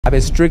I've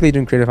been strictly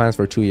doing creative finance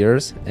for 2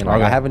 years, and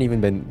I haven't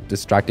even been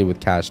distracted with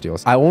cash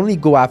deals. I only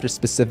go after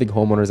specific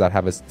homeowners that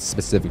have a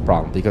specific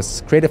problem,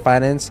 because creative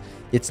finance,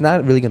 it's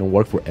not really going to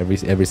work for every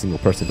single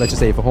person. Let's just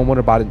say if a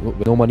homeowner bought it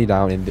with no money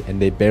down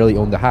and they barely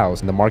own the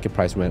house and the market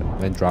price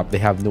went dropped, they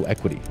have no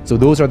equity. So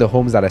those are the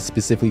homes that I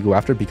specifically go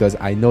after, because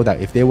I know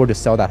that if they were to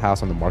sell that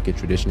house on the market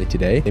traditionally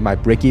today, they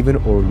might break even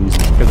or lose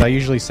money. Because I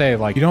usually say,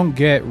 like, you don't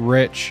get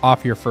rich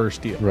off your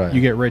first deal. Right.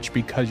 You get rich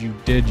because you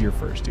did your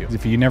first deal.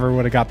 If you never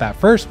would have got that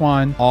first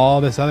one,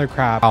 all this other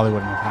crap probably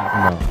wouldn't have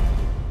happened. No.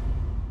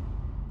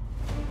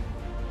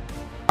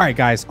 All right,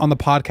 guys, on the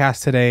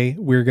podcast today,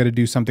 we're going to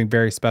do something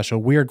very special.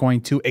 We are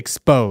going to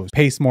expose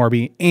Pace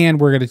Morby, and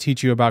we're going to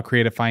teach you about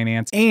creative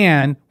finance,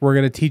 and we're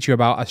going to teach you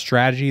about a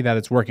strategy that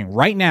is working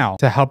right now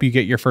to help you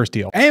get your first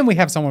deal. And we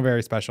have someone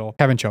very special,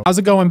 Kevin Choe. How's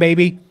it going,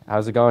 baby?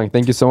 How's it going?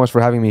 Thank you so much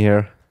for having me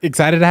here.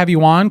 Excited to have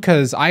you on,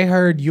 because I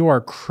heard you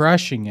are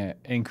crushing it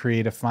in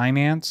creative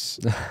finance.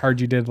 Heard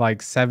you did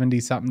like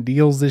 70 something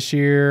deals this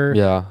year.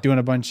 Yeah. Doing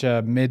a bunch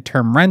of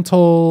midterm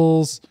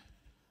rentals.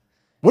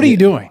 What are you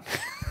doing?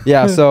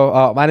 Yeah,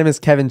 so my name is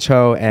Kevin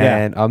Choe,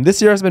 and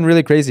this year has been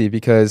really crazy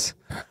because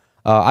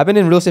I've been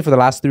in real estate for the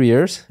last 3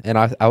 years, and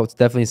I would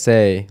definitely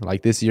say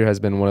like this year has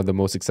been one of the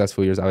most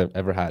successful years I've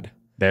ever had.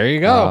 There you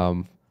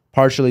go.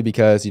 Partially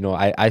because, you know,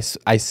 I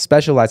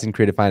specialize in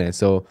creative finance,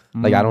 so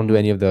like I don't do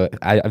any of the.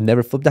 I've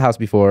never flipped a house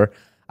before.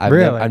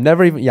 Really? I've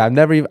never even. I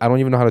don't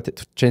even know how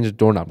to change a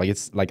doorknob. Like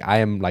it's like I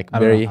am like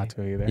very. I don't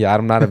know how to either. Yeah,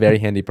 I'm not a very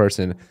handy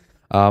person.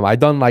 I've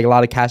done like a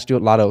lot of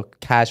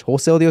cash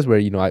wholesale deals where,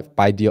 you know, I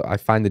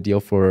find the deal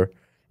for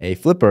a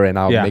flipper and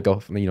I'll make a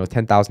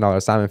 $10,000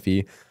 assignment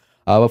fee.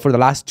 But for the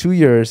last 2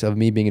 years of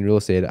me being in real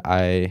estate,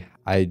 I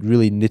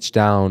really niched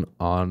down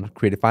on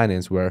creative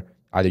finance, where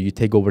either you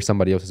take over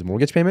somebody else's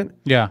mortgage payment,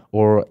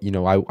 or you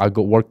know I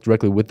go work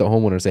directly with the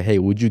homeowner and say, hey,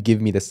 would you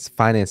give me this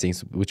financing,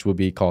 which would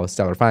be called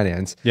seller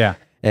finance? Yeah.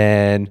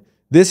 And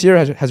this year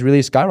has really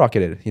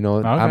skyrocketed. You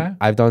know,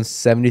 I've done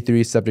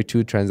 73 subject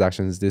to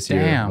transactions this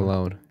year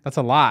alone. That's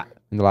a lot.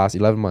 In the last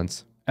 11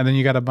 months. And then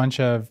you got a bunch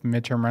of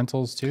midterm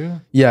rentals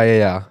too?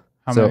 Yeah.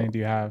 How many do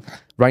you have?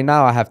 Right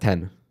now I have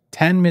 10.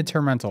 10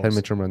 midterm rentals? 10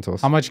 midterm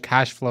rentals. How much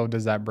cash flow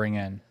does that bring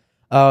in?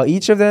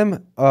 Each of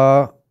them,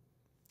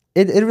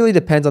 it really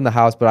depends on the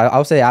house, but I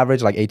would say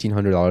average like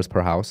 $1,800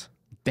 per house.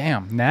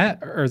 Damn, net?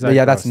 Or is that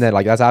gross? That's net.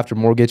 Like that's after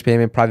mortgage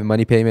payment, private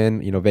money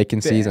payment, you know,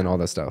 vacancies and all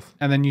that stuff.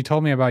 And then you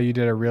told me about you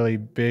did a really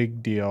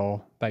big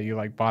deal that you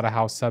like bought a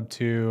house sub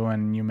 2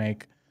 and you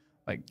make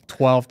like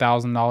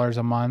 $12,000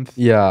 a month.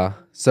 Yeah.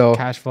 So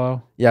cash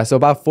flow. Yeah. So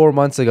about 4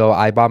 months ago,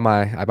 I bought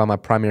my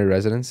primary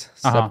residence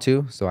sub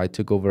 2. So I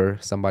took over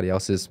somebody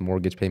else's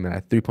mortgage payment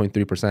at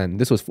 3.3%.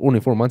 This was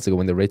only 4 months ago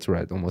when the rates were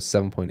at almost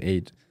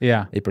 7.8.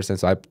 Yeah. 8%.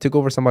 So I took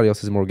over somebody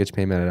else's mortgage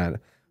payment at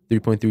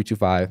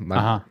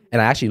 3.325.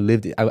 And I actually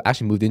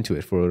moved into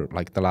it for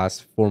like the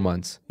last 4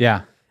 months.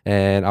 Yeah.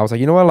 And I was like,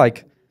 you know what,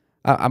 like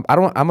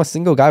I'm a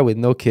single guy with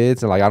no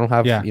kids, and like I don't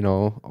have you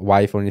know, a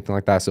wife or anything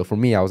like that. So for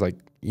me, I was like,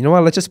 you know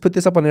what, let's just put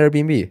this up on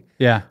Airbnb.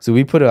 Yeah. So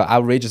we put an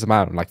outrageous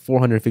amount, like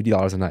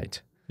 $450 a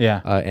night. Yeah.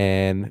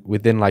 And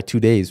within like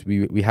 2 days,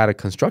 we had a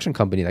construction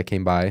company that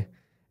came by,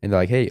 and they're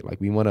like, hey, like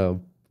we wanna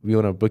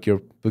book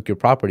your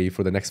property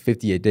for the next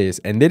 58 days.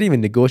 And they didn't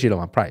even negotiate on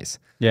my price.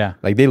 Yeah.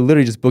 Like they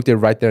literally just booked it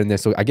right there and there.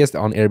 So I guess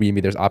on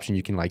Airbnb, there's an option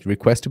you can like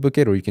request to book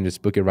it, or you can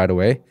just book it right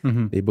away.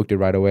 They booked it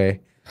right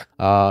away.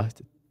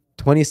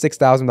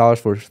 $26,000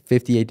 for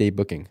 58-day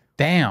booking.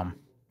 Damn.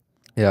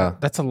 Yeah.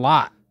 That's a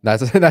lot.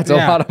 That's a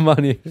lot of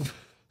money.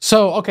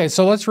 So, okay,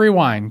 so let's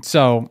rewind.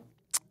 So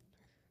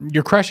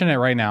you're crushing it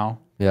right now.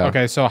 Yeah.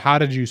 Okay, so how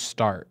did you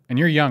start? And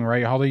you're young,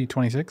 right? How old are you,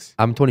 26?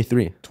 I'm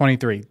 23.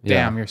 23.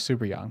 Damn, you're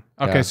super young.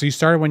 Okay, so you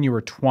started when you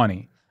were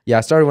 20. Yeah,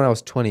 I started when I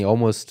was 20,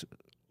 almost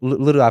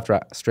little after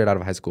straight out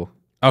of high school.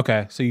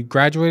 Okay, so you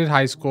graduated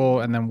high school,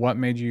 and then what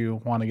made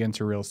you want to get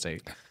into real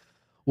estate?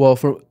 Well,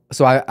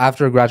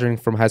 after graduating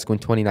from high school in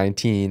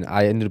 2019,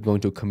 I ended up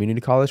going to a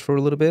community college for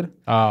a little bit.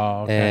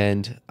 Oh, okay.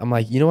 And I'm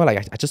like, you know what?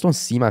 Like, I just don't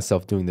see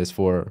myself doing this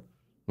for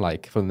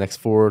the next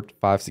 4,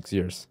 5, 6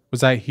 years.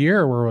 Was that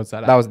here, or where was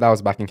that at? That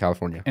was back in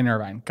California. In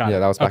Irvine. Got it. Yeah,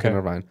 that was back in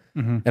Irvine.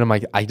 And I'm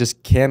like, I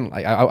just can't.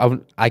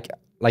 Like,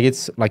 like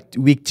it's like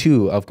week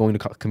 2 of going to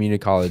community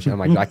college. And I'm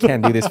like, I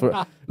can't do this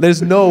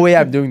there's no way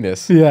I'm doing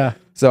this. Yeah.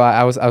 So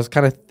I was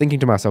kind of thinking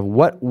to myself,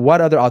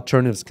 what other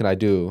alternatives can I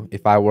do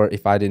if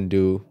I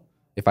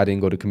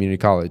didn't go to community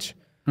college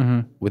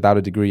without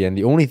a degree? And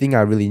the only thing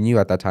I really knew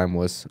at that time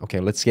was, okay,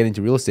 let's get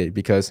into real estate,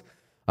 because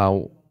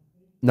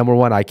number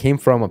one, I came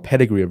from a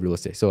pedigree of real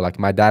estate. So like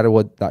my dad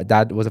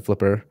was a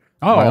flipper.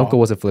 Oh. My uncle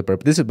was a flipper.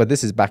 But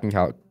this is back in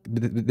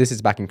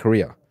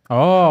Korea.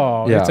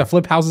 Oh, yeah. It's a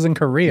flip houses in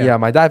Korea. Yeah,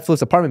 my dad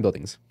flips apartment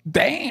buildings.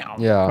 Damn.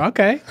 Yeah.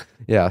 Okay.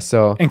 Yeah.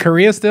 So in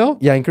Korea still?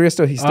 Yeah, in Korea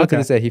still. He still to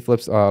this day he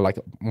flips like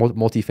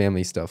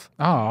multi-family stuff.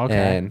 Oh,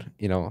 okay. And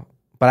you know,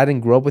 but I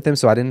didn't grow up with him,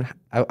 so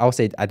I would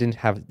say it didn't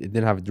have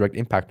a direct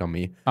impact on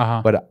me.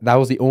 But that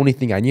was the only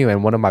thing I knew,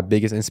 and one of my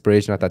biggest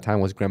inspiration at that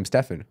time was Graham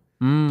Stephan,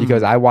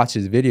 because I watched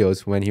his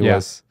videos when he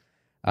was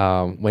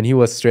when he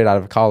was straight out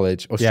of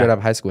college or straight out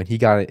of high school, and he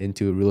got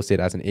into real estate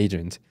as an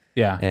agent.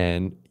 Yeah.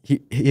 And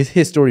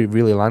his story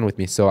really aligned with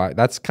me. So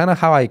that's kind of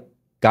how I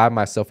got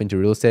myself into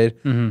real estate.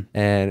 And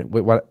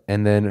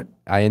then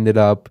I ended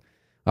up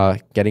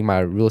getting my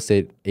real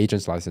estate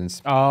agent's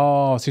license.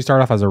 Oh, so you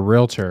started off as a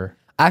realtor.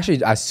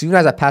 Actually, as soon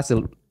as I passed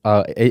the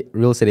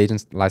real estate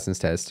agent's license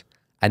test,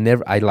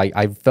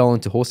 I fell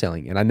into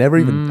wholesaling, and I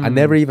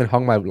never even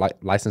hung my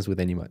license with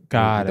anyone.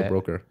 Got with it. a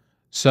broker.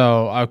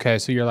 So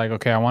so you're like,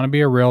 okay, I want to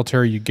be a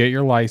realtor. You get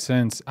your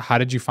license. How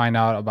did you find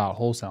out about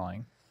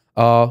wholesaling?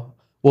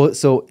 Well,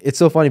 so it's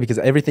so funny because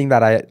everything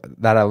that I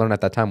learned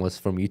at that time was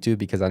from YouTube,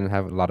 because I didn't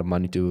have a lot of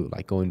money to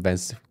like go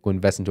invest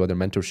into other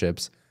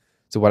mentorships.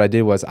 So what I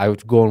did was I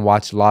would go and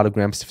watch a lot of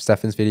Graham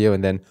Stephan's video,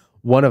 and then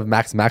one of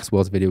Max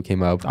Maxwell's video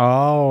came up.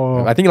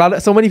 Oh, I think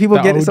so many people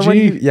get it. So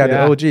many,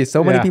 the OG.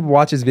 So many Yeah. people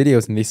watch his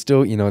videos, and they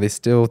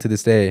still to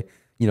this day,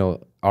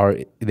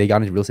 they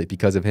got into real estate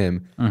because of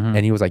him.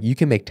 And he was like, you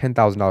can make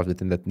 $10,000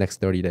 within the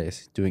next 30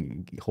 days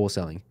doing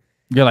wholesaling.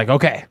 You're like,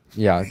 okay.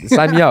 Yeah,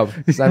 sign me up.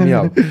 Sign me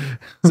up.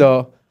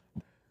 So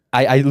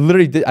I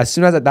literally did, as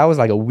soon as that was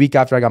like a week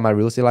after I got my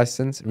real estate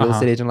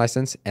estate agent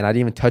license, and I didn't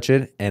even touch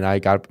it, and I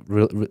got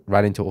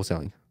right into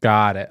wholesaling.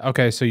 Got it.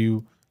 Okay, so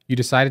you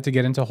decided to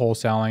get into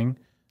wholesaling.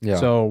 Yeah.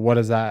 So what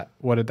did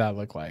that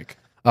look like?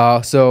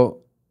 So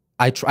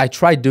I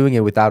tried doing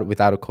it without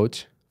a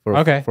coach for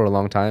a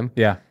long time.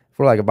 Yeah.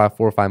 For like about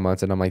 4 or 5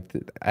 months, and I'm like,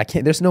 I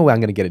can't. There's no way I'm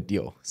gonna get a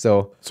deal.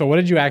 So what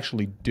did you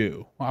actually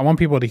do? I want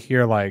people to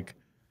hear, like,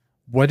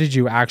 what did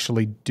you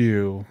actually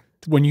do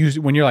when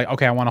you're like,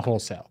 okay, I want to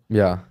wholesale?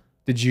 Yeah.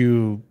 Did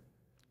you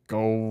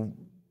go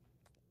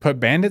put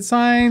bandit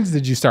signs?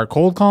 Did you start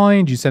cold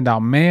calling? Did you send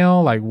out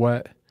mail? Like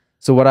what?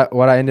 So what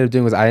I ended up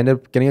doing was I ended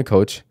up getting a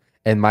coach,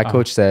 and my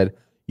coach said,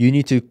 you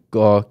need to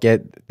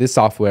get this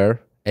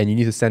software, and you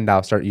need to send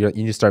out you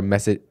need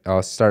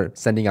to start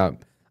sending out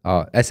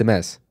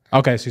SMS.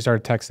 Okay, so you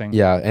started texting.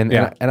 Yeah, and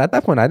at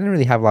that point I didn't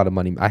really have a lot of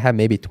money. I had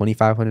maybe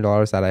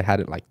 $2,500 that I had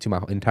it like to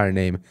my entire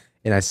name,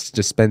 and I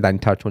just spent that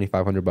entire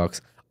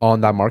 $2,500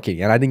 on that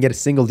marketing, and I didn't get a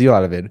single deal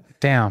out of it.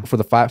 Damn. For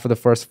the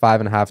first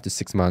 5.5 to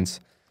 6 months.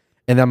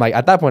 And then I'm like,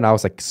 at that point I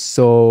was like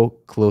so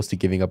close to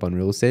giving up on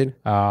real estate.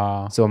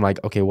 So I'm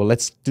like, okay, well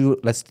let's do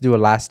a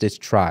last ditch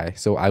try.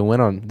 So I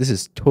went on, this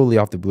is totally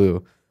off the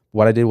blue.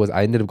 What I did was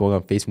I ended up going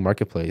on Facebook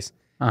Marketplace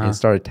and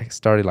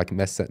started like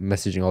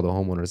messaging all the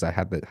homeowners that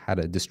had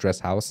a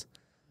distressed house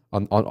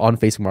on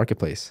Facebook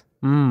Marketplace.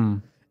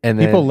 And then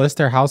people list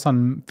their house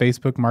on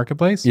Facebook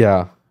Marketplace?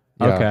 Yeah.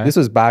 Okay. This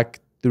was back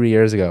 3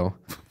 years ago.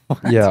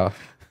 Yeah.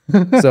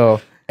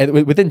 So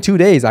and within 2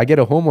 days, I get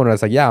a homeowner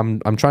that's like, yeah,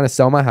 I'm trying to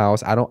sell my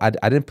house. I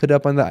didn't put it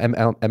up on the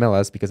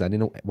MLS because I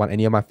didn't want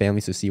any of my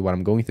families to see what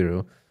I'm going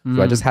through.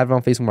 So I just have it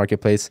on Facebook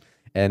Marketplace,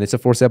 and it's a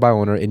for sale by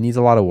owner. It needs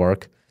a lot of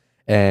work.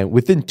 And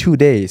within 2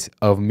 days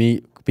of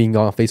me being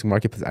on Facebook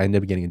Marketplace, I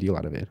ended up getting a deal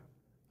out of it.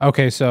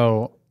 Okay,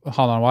 so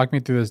hold on, walk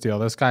me through this deal.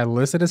 This guy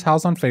listed his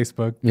house on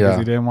Facebook because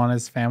he didn't want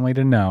his family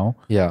to know.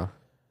 Yeah.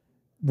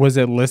 Was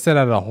it listed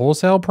at a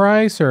wholesale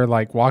price, or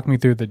like walk me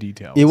through the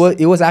details?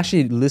 It was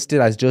actually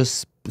listed as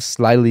just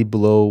slightly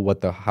below what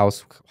the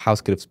house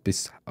could have been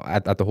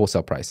at the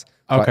wholesale price.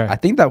 So Okay. I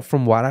think that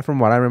from what I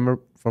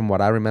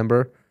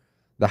remember,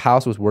 the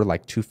house was worth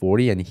like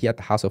 $240, and he had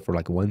the house up for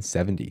like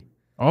 $170.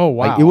 Oh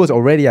wow! Like it was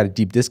already at a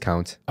deep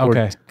discount. Okay.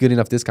 Or good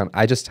enough discount.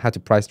 I just had to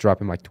price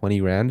drop him like 20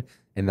 grand,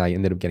 and I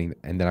ended up getting.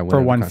 And then I went for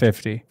under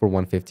 150. For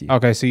 150.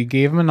 Okay, so you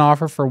gave him an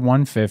offer for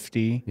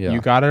 150. Yeah.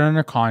 You got it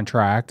under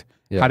contract.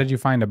 Yeah. How did you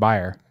find a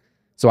buyer?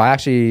 So I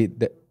actually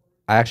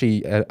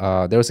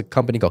there was a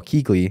company called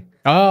Keegley.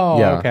 Oh,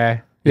 Yeah.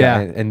 okay.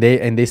 Yeah, Yeah. and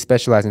they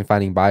specialize in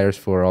finding buyers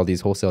for all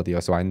these wholesale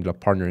deals. So I ended up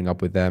partnering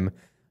up with them.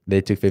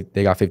 They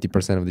got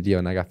 50% of the deal,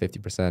 and I got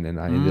 50%, and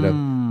I ended up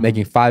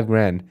making $5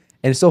 grand.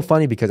 And it's so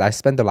funny because I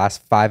spent the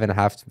last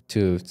 5.5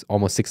 to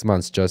almost 6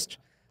 months just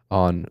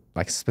on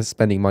like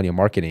spending money on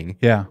marketing.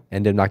 Yeah.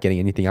 And then not getting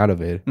anything out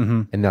of it.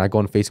 And then I go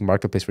on Facebook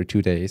Marketplace for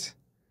 2 days,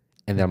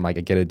 and then I'm like,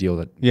 I get a deal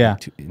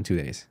in 2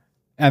 days.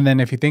 And then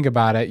if you think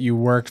about it, you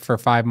worked for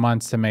 5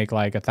 months to make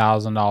like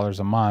 $1,000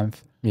 a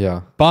month.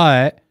 Yeah.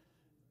 But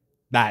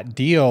that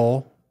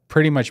deal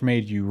pretty much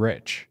made you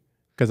rich.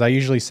 Because I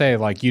usually say,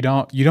 like, you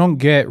don't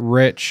get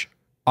rich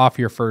off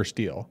your first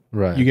deal.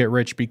 Right. You get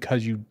rich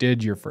because you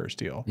did your first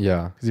deal.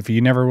 Yeah. Because if you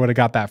never would have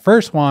got that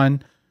first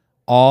one,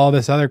 all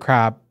this other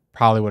crap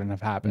probably wouldn't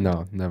have happened.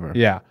 No, never.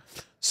 Yeah.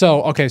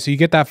 So okay, so you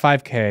get that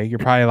 5K, you're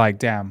probably like,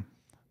 damn,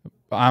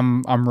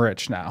 I'm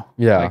rich now.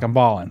 Yeah. Like I'm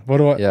balling.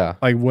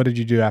 What did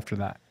you do after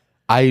that?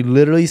 I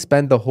literally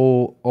spent the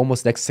whole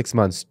almost next 6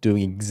 months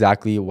doing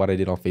exactly what I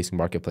did on Facebook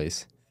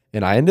Marketplace.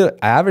 And I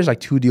averaged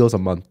like 2 deals a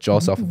month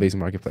just off of Facebook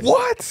Marketplace.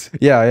 What?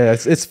 Yeah.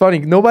 It's funny.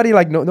 Nobody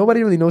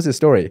really knows this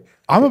story.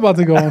 I'm about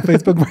to go on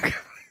Facebook Marketplace.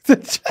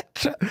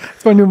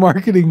 It's my new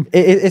marketing.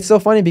 It's so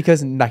funny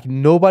because like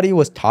nobody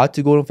was taught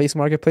to go on Facebook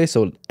Marketplace.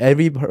 So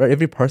every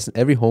person,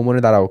 every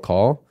homeowner that I would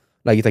call,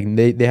 like it's like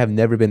they have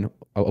never been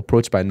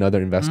approached by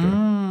another investor.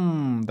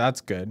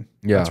 That's good.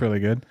 Yeah. That's really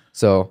good.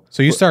 So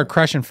you start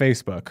crushing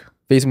Facebook.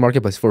 Facebook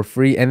Marketplace for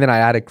free, and then I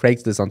added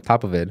Craigslist on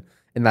top of it,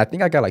 and I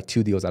think I got like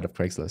 2 deals out of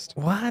Craigslist.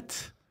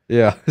 What?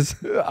 Yeah.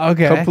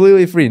 Okay.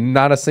 Completely free,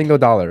 not a single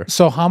dollar.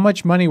 So how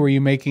much money were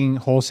you making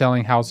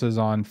wholesaling houses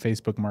on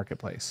Facebook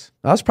Marketplace?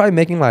 I was probably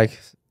making like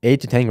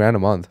 8 to 10 grand a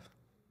month.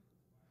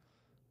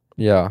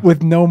 Yeah.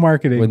 With no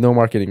marketing. With no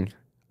marketing.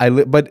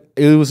 But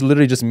it was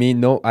literally just me.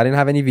 No, I didn't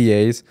have any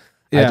VAs.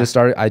 Yeah.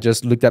 I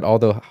just looked at all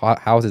the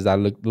houses that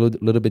looked a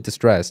little bit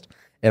distressed,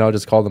 and I'll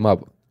just call them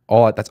up.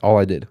 That's all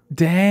I did.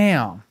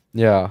 Damn.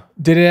 Yeah.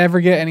 Did you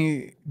ever get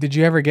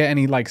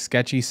any like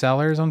sketchy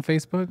sellers on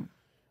Facebook?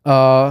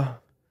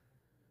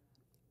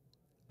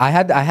 I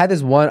had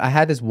this one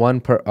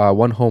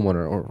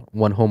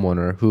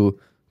homeowner who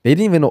they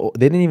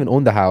didn't even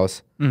own the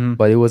house,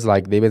 but it was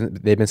like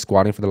they've been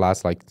squatting for the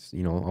last like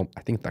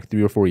I think like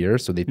 3 or 4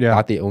 years, so they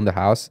thought they owned the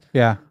house.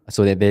 Yeah.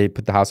 So they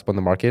put the house up on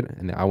the market,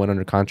 and I went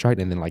under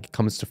contract, and then like it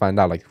comes to find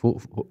out like who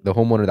the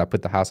homeowner that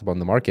put the house up on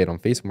the market on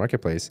Facebook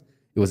Marketplace,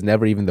 it was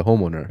never even the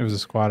homeowner. It was a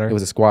squatter. It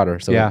was a squatter.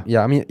 So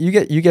yeah. I mean,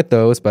 you get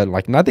those, but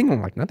like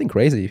nothing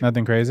crazy.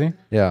 Nothing crazy.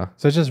 Yeah.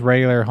 So it's just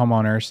regular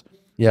homeowners.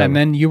 Yeah. And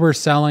then you were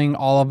selling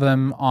all of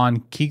them on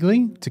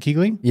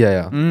Keegly?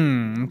 Yeah.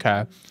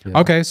 Okay. Yeah.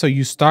 Okay. So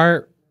you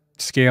start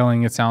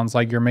scaling. It sounds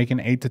like you're making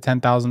 $8,000 to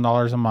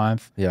 $10,000 a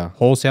month. Yeah.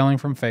 Wholesaling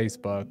from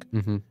Facebook.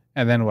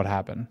 And then what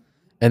happened?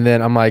 And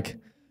then I'm like,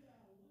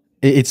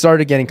 it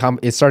started getting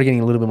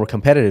a little bit more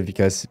competitive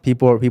because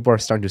people are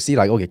starting to see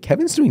like, okay,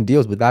 Kevin's doing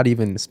deals without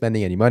even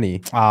spending any money.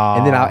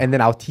 And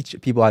then I'll teach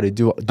people how to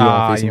do it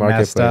on Facebook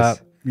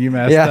Marketplace. You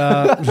messed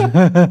up.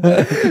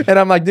 And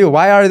I'm like, dude,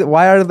 why are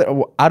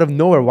out of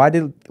nowhere?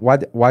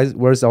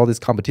 Where's all this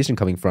competition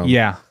coming from?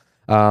 Yeah.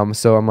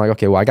 So I'm like,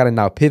 okay, well, I got to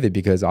now pivot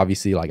because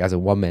obviously, like, as a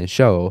one-man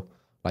show,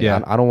 like,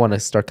 I don't want to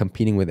start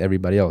competing with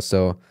everybody else.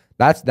 So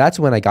that's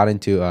when I got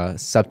into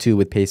sub 2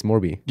 with Pace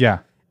Morby.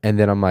 Yeah. And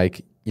then I'm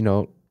like, his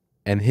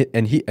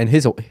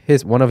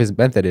one of his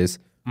method is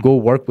go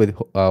work with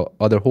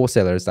other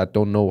wholesalers that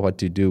don't know what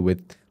to do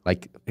with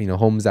like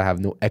homes that have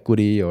no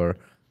equity or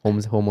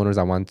homeowners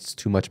that want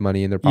too much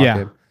money in their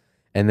pocket. Yeah.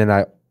 And then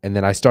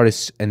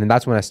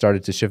that's when I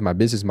started to shift my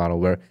business model,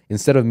 where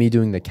instead of me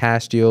doing the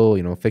cash deal,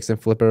 fix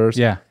and flippers,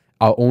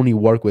 I'll only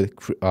work with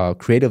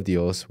creative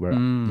deals where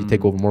you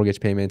take over mortgage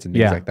payments and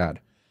things like that.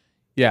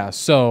 Yeah.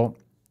 So,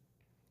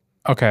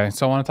 okay.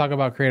 So I want to talk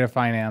about creative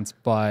finance,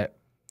 but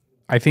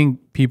I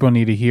think people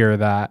need to hear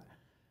that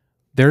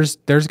there's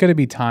going to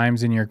be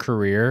times in your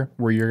career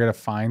where you're going to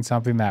find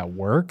something that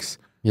works.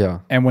 Yeah.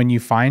 And when you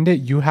find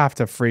it, you have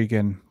to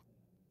freaking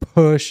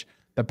push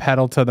the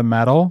pedal to the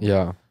metal.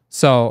 Yeah.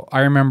 So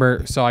I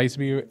remember, I used to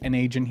be an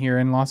agent here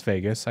in Las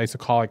Vegas. I used to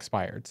call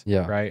expireds.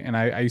 Yeah. Right. And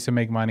I used to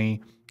make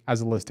money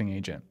as a listing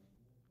agent.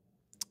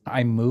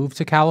 I moved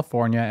to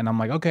California and I'm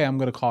like, okay, I'm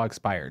going to call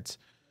expireds.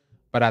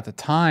 But at the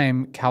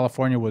time,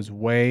 California was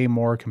way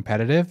more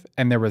competitive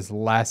and there was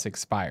less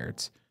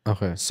expireds.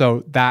 Okay.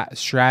 So that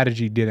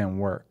strategy didn't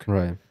work.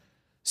 Right.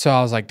 So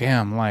I was like,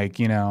 damn, like,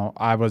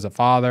 I was a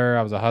father,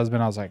 I was a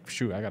husband. I was like,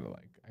 shoot, I gotta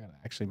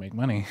actually make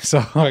money. So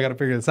I gotta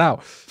figure this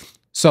out.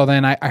 So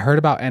then I heard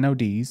about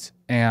NODs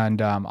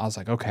and I was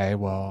like, okay,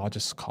 well, I'll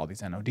just call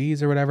these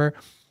NODs or whatever.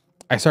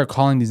 I started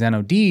calling these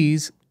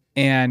NODs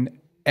and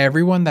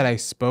everyone that I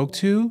spoke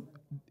to,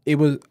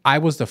 I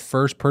was the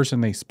first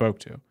person they spoke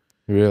to.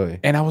 Really?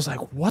 And I was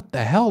like, what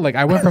the hell? Like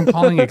I went from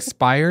calling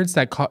expireds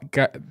that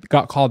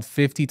got called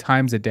 50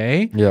 times a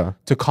day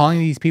to calling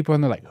these people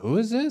and they're like, who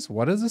is this?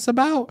 What is this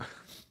about?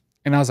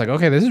 And I was like,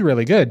 okay, this is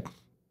really good.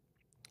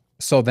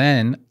 So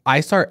then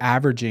I start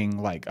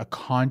averaging like a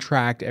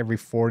contract every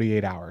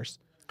 48 hours.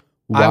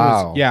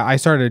 Wow. I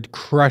started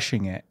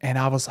crushing it. And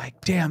I was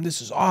like, damn,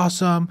 this is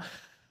awesome.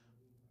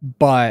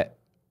 But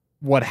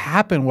what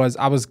happened was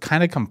I was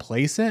kind of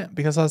complacent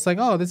because I was like,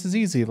 oh, this is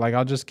easy. Like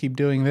I'll just keep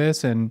doing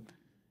this and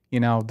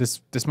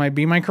this might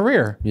be my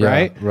career,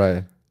 right?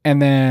 Right. And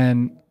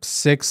then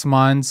 6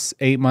 months,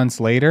 8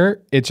 months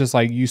later, it's just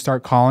like you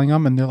start calling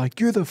them and they're like,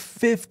 you're the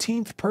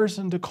 15th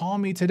person to call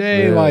me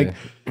today. Really? Like,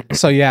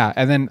 so yeah.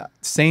 And then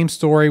same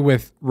story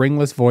with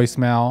ringless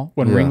voicemail.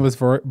 When ringless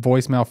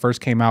voicemail first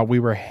came out, we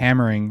were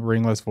hammering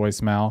ringless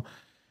voicemail.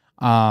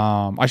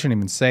 I shouldn't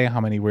even say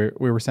how many we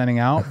were sending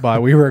out,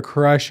 but we were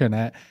crushing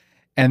it.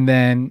 And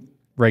then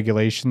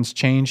regulations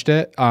changed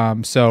it.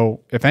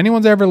 So if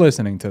anyone's ever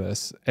listening to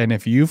this and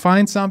if you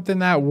find something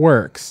that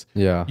works,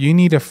 you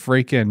need to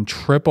freaking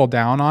triple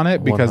down on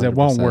it because 100%. It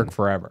won't work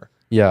forever.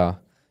 Yeah.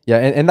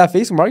 And that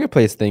Facebook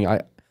Marketplace thing,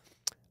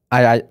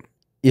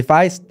 if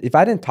I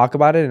didn't talk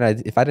about it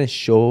and if I didn't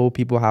show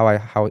people how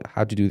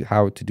to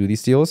do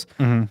these deals,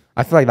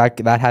 I feel like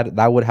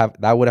that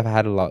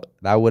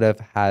would have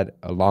had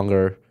a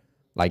longer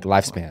like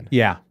lifespan.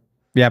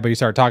 Yeah, but you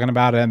start talking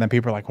about it and then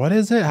people are like, what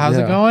is it? How's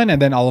it going?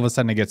 And then all of a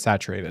sudden it gets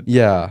saturated.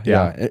 Yeah.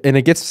 And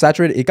it gets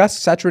saturated. It got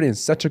saturated in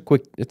such a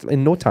quick,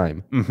 in no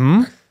time.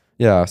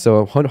 Yeah.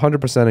 So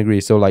 100% agree.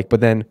 So like, but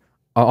then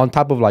on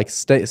top of like,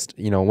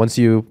 once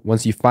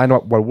you find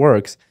out what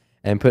works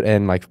and put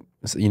in like,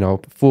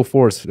 full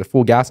force,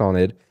 full gas on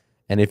it.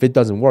 And if it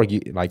doesn't work,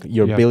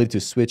 your ability to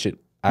switch it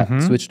I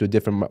switched to a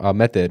different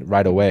method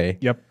right away.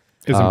 Yep.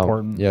 It's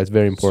important. Yeah, it's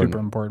very important. Super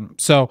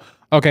important. So,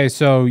 okay.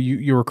 So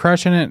you were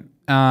crushing it,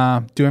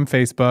 doing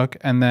Facebook,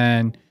 and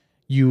then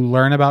you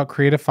learn about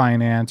creative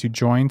finance, you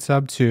join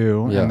Sub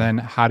 2, and then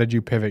how did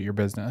you pivot your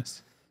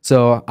business?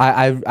 So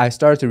I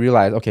started to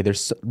realize, okay,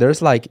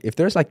 there's like, if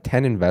there's like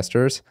 10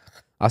 investors,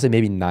 I'll say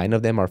maybe 9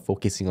 of them are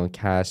focusing on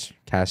cash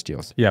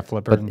deals. Yeah,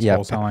 flippers and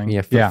wholesaling.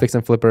 Yeah, fix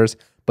and flippers.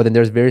 But then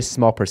there's a very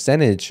small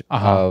percentage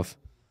of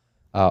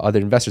other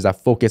investors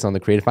that focus on the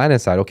creative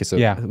finance side. Okay, so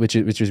which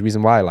is the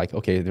reason why, like,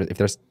 okay, if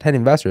there's 10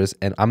 investors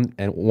and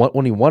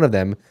only one of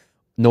them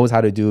knows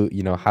how to do,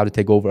 how to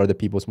take over other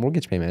people's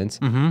mortgage payments,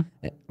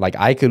 like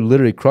I could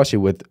literally crush it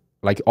with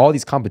like all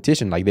these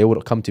competition, like they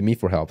would come to me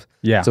for help.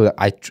 Yeah. So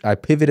I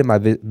pivoted my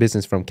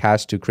business from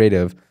cash to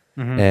creative,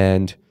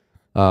 and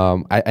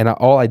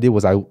all I did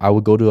was I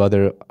would go to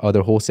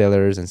other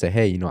wholesalers and say,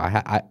 hey,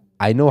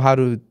 I know how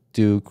to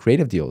do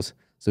creative deals.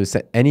 So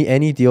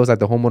any deals that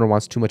the homeowner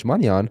wants too much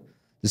money on,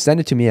 just send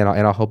it to me and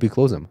I'll help you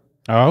close them.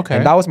 Oh, okay.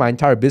 And that was my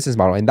entire business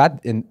model,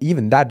 and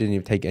even that didn't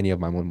even take any of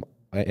my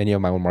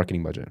own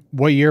marketing budget.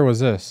 What year was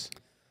this?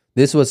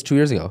 This was 2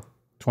 years ago.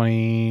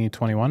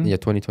 2021? Yeah,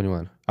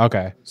 2021.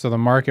 Okay. So the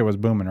market was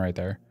booming right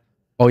there.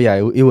 Oh yeah,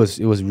 it was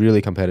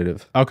really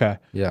competitive. Okay.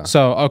 Yeah.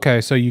 So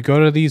you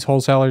go to these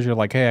wholesalers, you're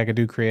like, hey, I could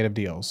do creative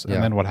deals.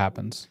 And then what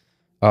happens?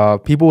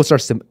 People will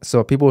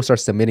start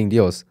submitting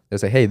deals. They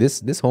say, hey,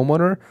 this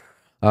homeowner,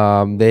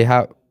 they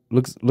have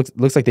looks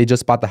like they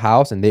just bought the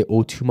house and they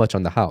owe too much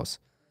on the house.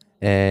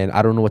 And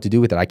I don't know what to do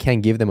with it. I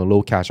can't give them a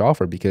low cash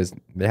offer because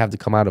they have to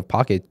come out of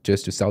pocket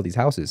just to sell these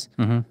houses.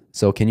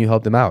 So can you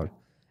help them out?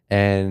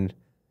 And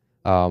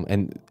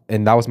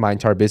that was my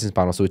entire business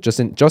model. So just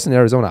in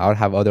Arizona, I would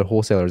have other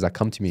wholesalers that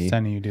come to me,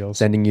 sending you deals,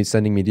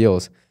 sending me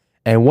deals.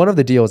 And one of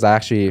the deals I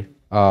actually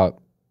that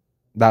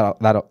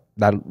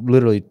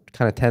literally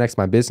kind of 10x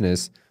my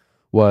business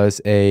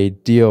was a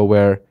deal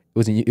where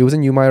it was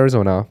in Yuma,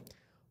 Arizona.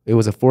 It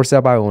was a for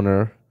sale by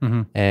owner,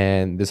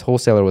 and this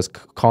wholesaler was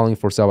calling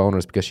for sale by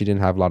owners because she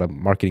didn't have a lot of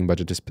marketing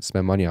budget to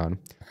spend money on.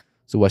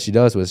 So what she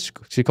does was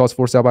she calls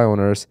for sale by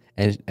owners,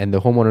 and the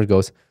homeowner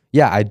goes,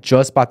 yeah, I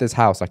just bought this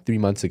house like 3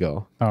 months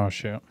ago. Oh,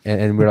 shit.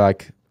 And we're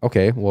like,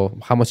 okay, well,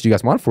 how much do you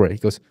guys want for it? He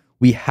goes,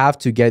 we have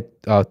to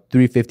get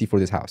 $350 for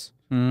this house.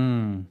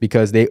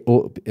 Because they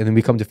owe, and then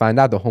we come to find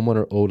out the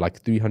homeowner owed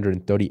like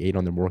 $338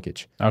 on their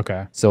mortgage.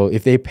 Okay. So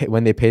if they pay,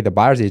 when they pay the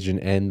buyer's agent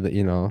and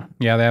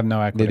yeah, they have no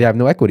equity. They have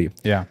no equity.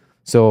 Yeah.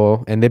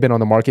 So, and they've been on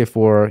the market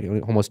for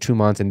almost 2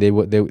 months, and they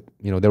were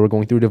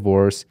going through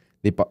divorce.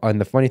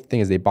 And the funny thing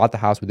is they bought the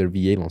house with their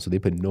VA loan, so they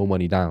put no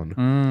money down.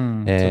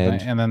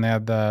 And then they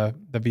had the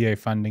VA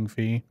funding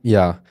fee.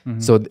 Yeah.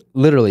 So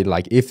literally,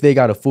 like if they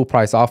got a full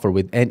price offer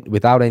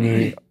without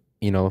any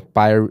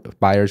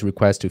buyer's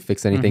request to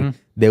fix anything,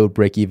 they would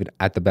break even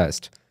at the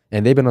best.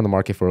 And they've been on the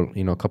market for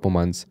a couple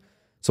months.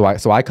 So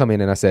I come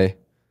in and I say,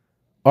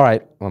 all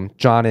right,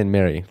 John and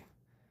Mary,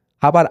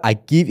 how about I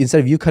give, instead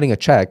of you cutting a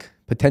check,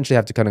 potentially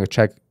have to cut a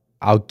check,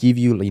 I'll give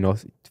you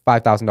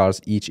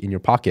 $5,000 each in your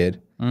pocket.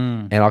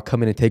 And I'll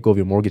come in and take over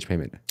your mortgage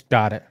payment.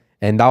 Got it.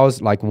 And that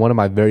was like one of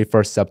my very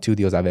first sub 2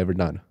 deals I've ever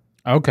done.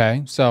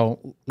 Okay.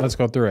 So let's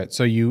go through it.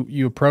 So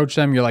you approach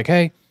them, you're like,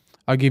 hey,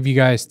 I'll give you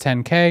guys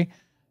 $10K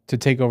to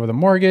take over the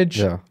mortgage.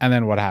 Yeah. And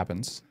then what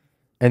happens?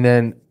 And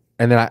then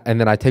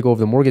I take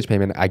over the mortgage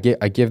payment. I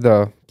give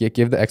the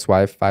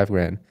ex-wife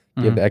 $5,000,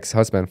 give the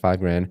ex-husband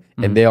 $5,000,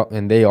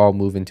 and they all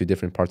move into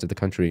different parts of the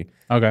country.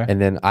 Okay. And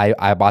then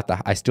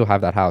I still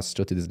have that house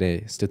still to this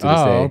day.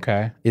 Oh,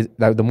 okay.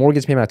 The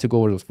mortgage payment I took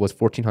over was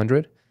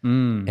 $1,400,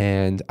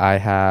 and I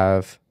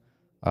have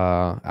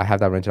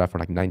that rented out for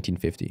like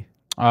 $1,950.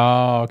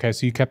 Oh, okay.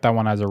 So you kept that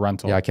one as a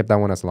rental. Yeah, I kept that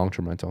one as a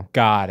long-term rental.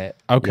 Got it.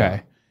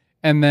 Okay.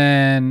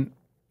 Yeah.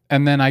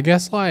 And then I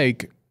guess,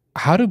 like,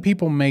 how do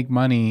people make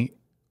money,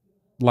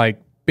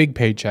 like big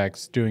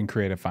paychecks, doing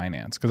creative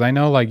finance? Because I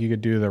know like you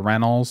could do the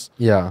rentals.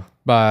 Yeah.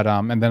 But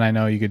and then I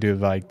know you could do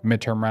like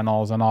midterm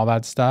rentals and all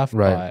that stuff.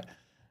 Right. But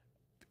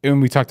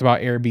and we talked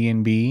about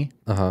Airbnb.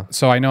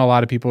 So I know a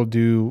lot of people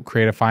do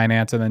creative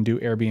finance and then do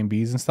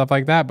Airbnbs and stuff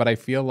like that. But I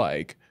feel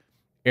like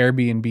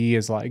Airbnb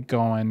is like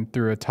going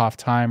through a tough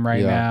time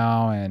right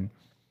now, and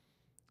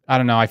I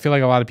don't know. I feel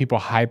like a lot of people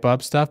hype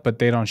up stuff, but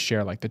they don't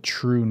share like the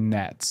true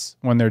nets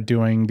when they're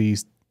doing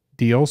these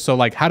deals. So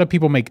like, how do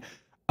people make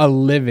a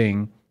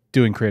living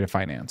doing creative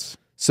finance?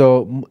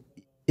 So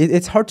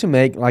it's hard to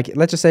make, like,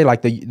 let's just say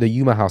like the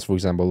Yuma house, for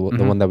example,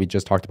 the one that we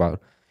just talked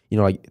about,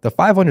 like the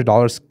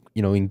 $500,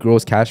 in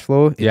gross cash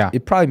flow, we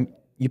probably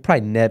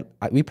net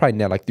like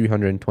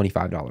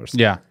 $325.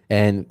 Yeah.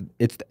 And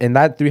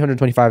that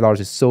 $325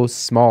 is so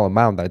small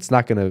amount that it's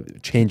not going to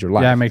change your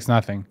life. Yeah, it makes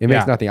nothing. It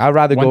makes nothing. I'd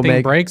rather one go thing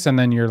make breaks and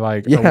then you're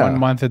like, 1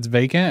 month it's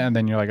vacant, and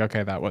then you're like,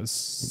 okay, that was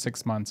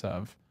 6 months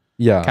of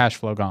cash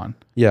flow gone.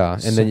 Yeah.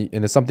 And then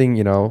there's something,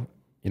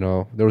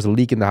 there was a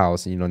leak in the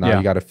house, and now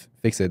you got to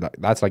fix it.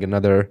 That's like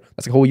a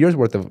whole year's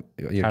worth of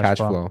cash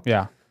flow.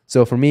 Yeah.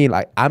 So for me,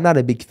 like I'm not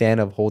a big fan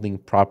of holding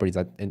properties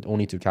and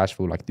only to cash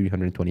flow like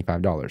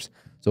 $325.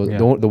 So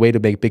the way to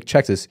make big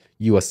checks is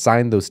you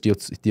assign those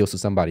deals to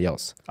somebody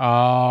else.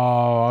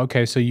 Oh,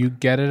 okay. So you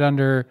get it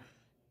under,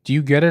 do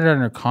you get it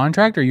under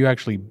contract, or you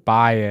actually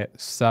buy it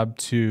sub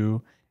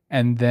to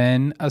and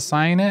then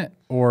assign it,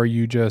 or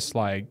you just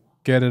like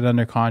get it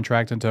under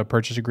contract into a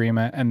purchase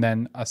agreement and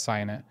then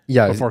assign it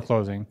before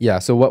closing? Yeah.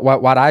 So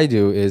what I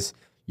do is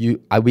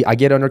I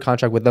get under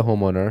contract with the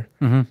homeowner,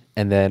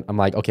 and then I'm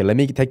like, okay, let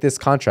me take this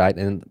contract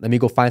and let me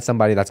go find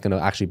somebody that's gonna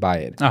actually buy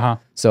it.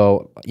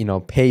 So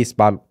Pace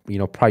bought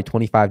probably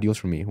 25 deals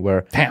for me,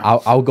 where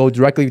I'll go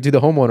directly to the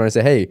homeowner and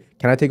say, hey,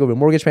 can I take over a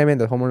mortgage payment?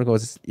 The homeowner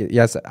goes,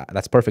 yes,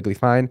 that's perfectly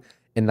fine,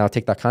 and I'll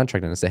take that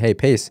contract and say, hey,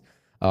 Pace,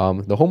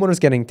 the homeowner's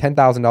getting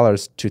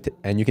 $10,000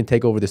 and you can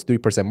take over this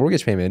 3%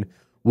 mortgage payment.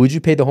 Would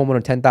you pay the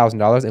homeowner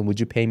 $10,000, and would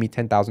you pay me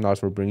 $10,000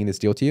 for bringing this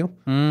deal to you?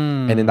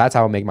 And then that's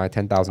how I make my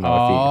 $10,000 fee.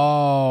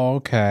 Oh,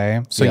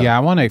 okay. So I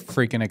want to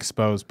freaking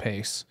expose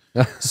Pace.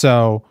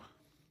 So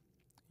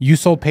you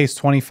sold Pace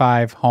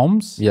 25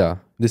 homes? Yeah,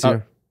 this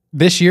year.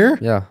 This year?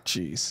 Yeah.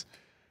 Jeez.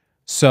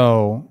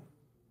 So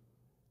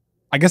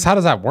I guess how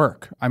does that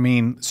work? I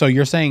mean, so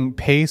you're saying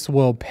Pace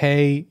will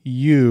pay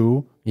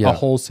you a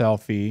wholesale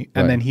fee,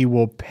 and then he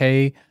will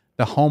pay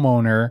the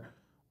homeowner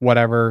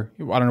whatever,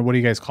 I don't know, what do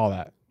you guys call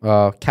that?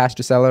 Cash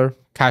to seller.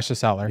 Cash to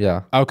seller.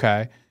 Yeah.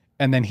 Okay.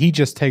 And then he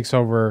just takes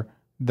over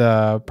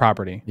the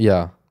property.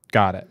 Yeah.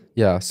 Got it.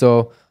 Yeah.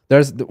 So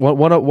there's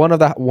one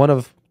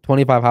of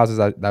 25 houses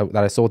that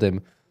I sold him.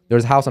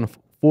 There's a house on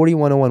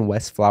 4101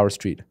 West Flower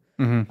Street.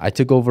 I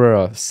took over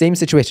a same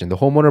situation. The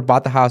homeowner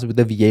bought the house with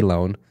the VA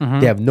loan.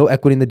 They have no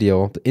equity in the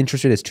deal. The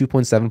interest rate is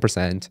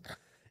 2.7%,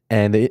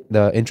 and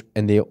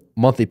the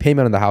monthly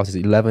payment on the house is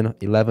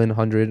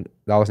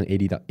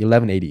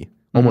 $1,180,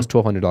 almost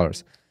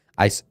 $1,200.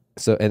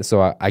 So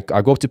I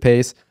go up to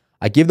Pace.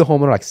 I give the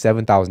homeowner like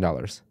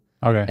 $7,000.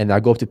 Okay. And I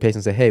go up to Pace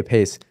and say, hey,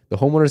 Pace, the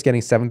homeowner is getting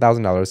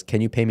 $7,000.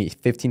 Can you pay me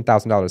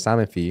 $15,000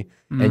 assignment fee?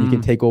 And you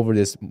can take over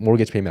this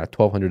mortgage payment at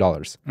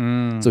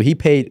 $1,200. So he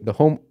paid the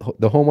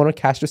homeowner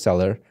cash to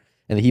seller,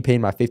 and he paid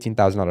my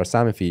 $15,000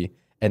 assignment fee.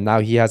 And now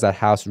he has that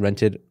house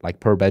rented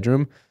like per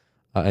bedroom.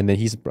 And then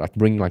he's like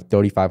bringing like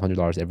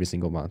 $3,500 every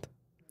single month.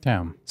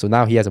 Damn. So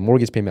now he has a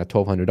mortgage payment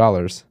at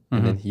 $1,200,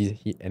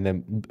 and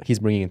then he's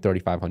bringing in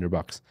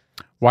 $3,500.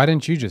 Why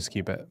didn't you just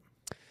keep it?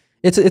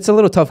 It's a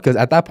little tough because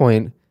at that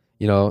point,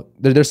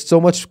 there's so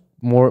much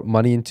more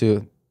money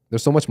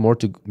there's so much more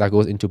that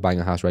goes into buying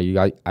a house,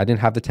 right? I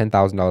didn't have the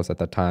 $10,000 at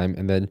that time,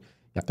 and then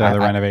the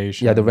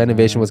renovation. Yeah, the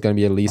renovation was going to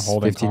be at least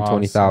 15,000,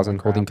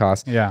 20,000 holding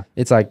costs. Yeah,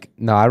 it's like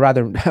no, I'd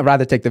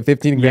rather take the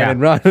 15 grand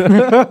and run.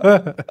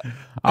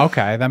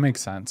 Okay, that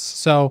makes sense.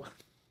 So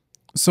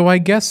I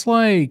guess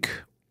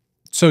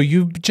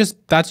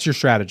that's your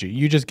strategy.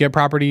 You just get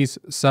properties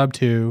sub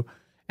to,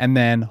 and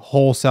then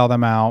wholesale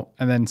them out,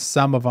 and then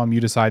some of them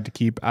you decide to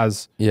keep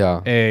as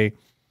a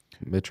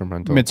midterm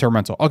rental.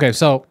 Okay,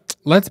 so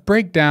let's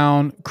break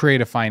down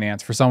creative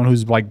finance for someone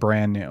who's like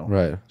brand new.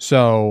 Right.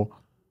 So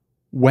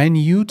when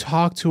you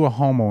talk to a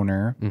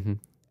homeowner,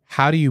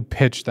 how do you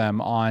pitch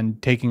them on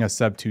taking a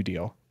sub to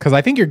deal? Because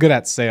I think you're good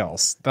at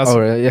sales.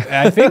 Really?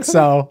 Yeah. I think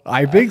so.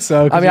 I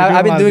mean,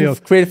 I've been doing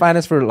creative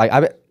finance for like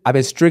I've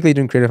been strictly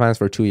doing creative finance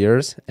for 2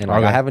 years, and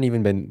I haven't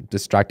even been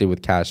distracted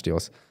with cash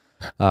deals.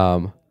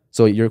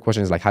 So your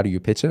question is like, how do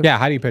you pitch it? Yeah,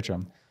 how do you pitch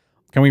them?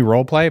 Can we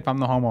role play? If I'm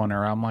the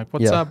homeowner, I'm like,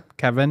 what's up,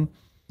 Kevin?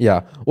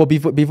 Yeah. Well,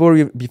 before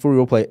we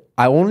role play,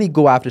 I only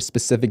go after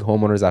specific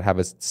homeowners that have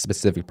a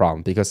specific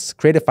problem, because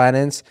creative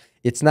finance,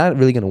 it's not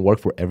really going to work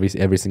for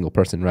every single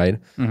person, right?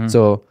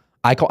 So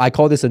I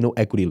call this a no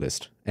equity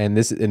list, and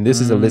this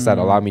is a list that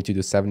allowed me to do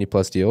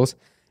 70+ deals.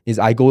 Is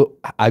I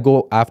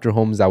go after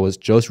homes that was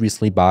just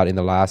recently bought in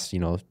the last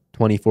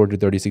 24 to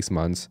 36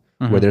 months,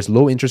 where there's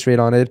low interest rate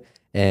on it,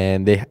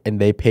 and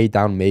they paid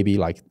down maybe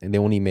and they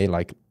only made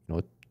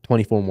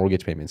 24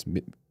 mortgage payments,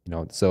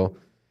 so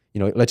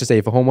let's just say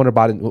if a homeowner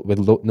bought it with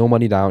no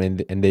money down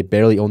and they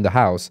barely own the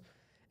house,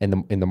 and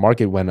the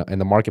market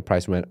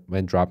price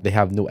went drop, they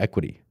have no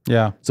equity.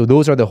 Yeah. So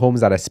those are the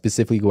homes that I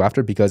specifically go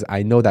after, because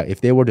I know that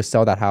if they were to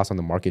sell that house on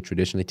the market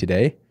traditionally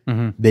today,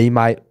 they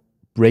might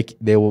break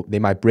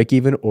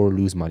even or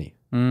lose money.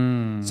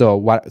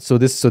 So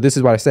this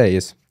is what I say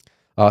is,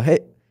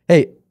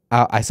 hey,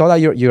 I saw that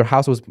your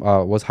house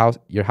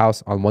your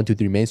house on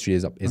 123 Main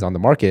Street is on the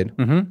market.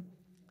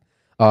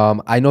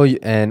 I know you,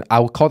 and I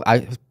will call.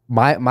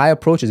 My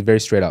approach is very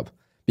straight up,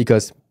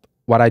 because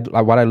what I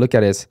look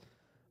at is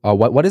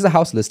what is the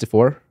house listed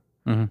for,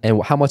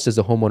 and how much does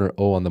the homeowner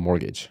owe on the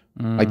mortgage.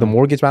 Like the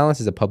mortgage balance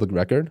is a public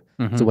record.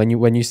 So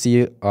when you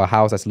see a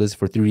house that's listed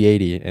for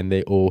 380 and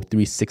they owe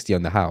 360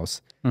 on the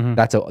house,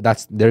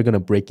 they're gonna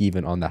break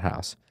even on that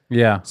house.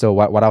 Yeah. So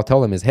what I'll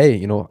tell them is,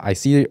 hey, I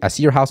see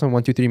your house on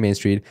 123 Main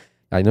Street.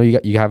 I know you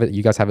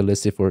guys have it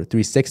listed for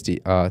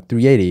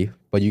 380,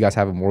 but you guys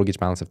have a mortgage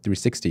balance of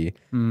 360.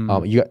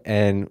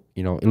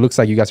 It looks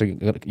like you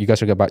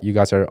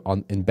guys are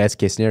on, in best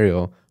case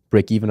scenario,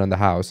 break even on the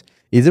house.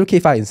 Is it okay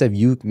if instead of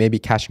you maybe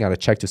cashing out a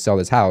check to sell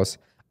this house,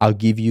 I'll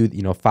give you,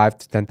 you know, $5,000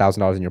 to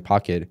 $10,000 in your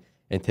pocket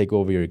and take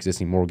over your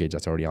existing mortgage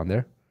that's already on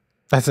there.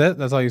 That's it?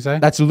 That's all you say?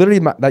 That's literally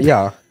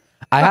yeah.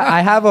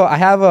 I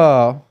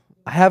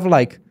have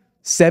like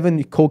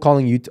 7 cold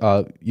calling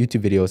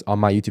YouTube videos on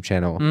my YouTube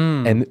channel,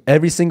 and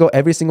every single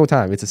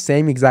time it's the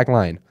same exact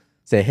line.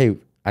 Say, hey,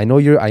 I know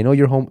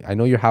your home, I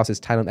know your house is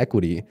tight on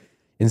equity.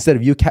 Instead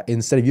of you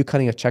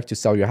cutting a check to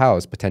sell your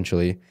house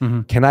potentially,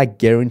 can I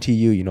guarantee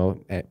you, you know,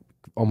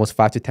 almost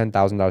 $5,000 to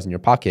 $10,000 in your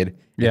pocket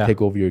and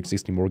take over your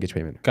existing mortgage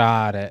payment?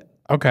 Got it.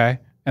 Okay,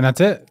 and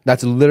that's it.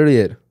 That's literally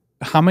it.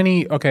 How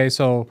many? Okay,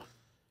 so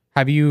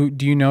do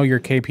you know your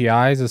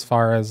KPIs as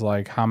far as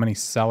like how many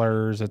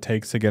sellers it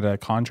takes to get a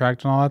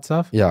contract and all that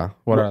stuff? Yeah.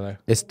 What are they?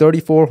 It's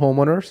 34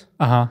 homeowners.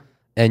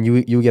 And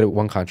you get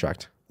 1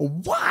 contract.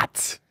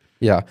 What?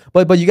 Yeah,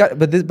 but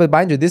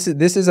mind you, this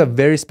is a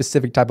very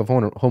specific type of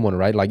homeowner,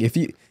 right? Like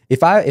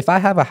if I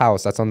have a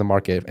house that's on the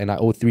market and I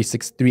owe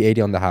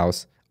 380 on the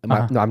house,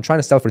 I'm trying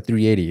to sell for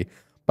 380,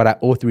 but I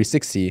owe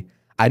 360.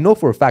 I know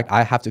for a fact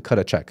I have to cut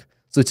a check.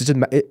 So it's just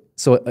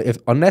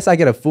unless I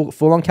get a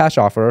full on cash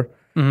offer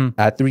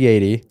at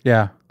 380,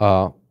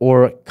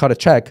 or cut a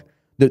check,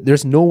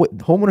 there's no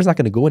homeowner's not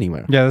going to go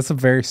anywhere. Yeah, that's a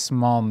very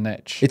small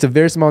niche. It's a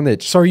very small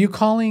niche. So are you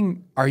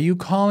calling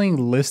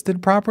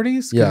listed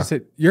properties? Yeah.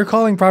 You're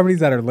calling properties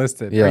that are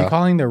listed. Yeah. Are you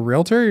calling the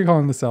realtor or are you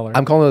calling the seller?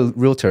 I'm calling a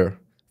realtor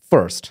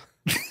first.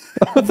 I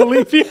don't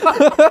believe you.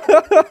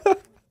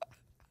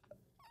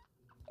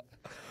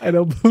 I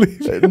don't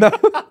believe you.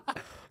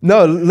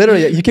 No,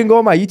 literally, you can go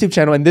on my YouTube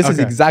channel, and this is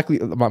exactly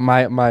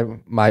my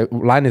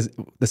line is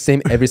the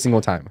same every single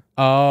time.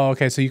 Oh,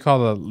 okay. So you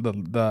call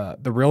the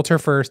realtor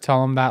first,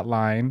 tell them that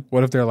line.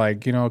 What if they're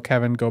like, you know,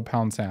 Kevin, go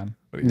pound sand?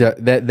 Yeah,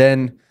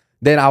 then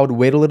I would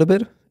wait a little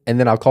bit, and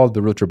then I'll call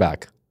the realtor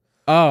back.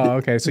 Oh,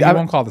 okay. So you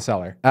won't call the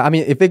seller. I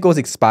mean, if it goes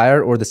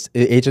expired or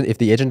if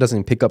the agent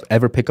doesn't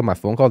ever pick up my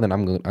phone call, then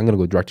I'm gonna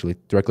go directly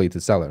to the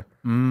seller.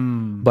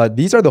 But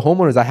these are the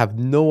homeowners I have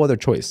no other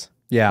choice.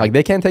 Yeah, like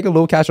they can't take a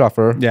low cash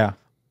offer. Yeah.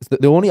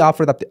 The only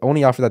offer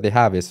that they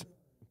have is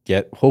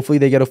hopefully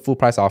they get a full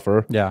price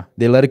offer. Yeah.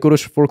 They let it go to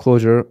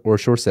foreclosure or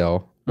short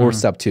sale or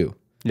sub 2.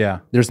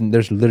 Yeah. There's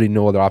literally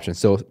no other option.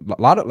 So a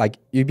lot of like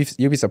you'd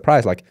be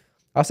surprised. Like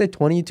I'll say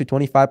 20 to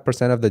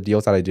 25% of the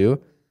deals that I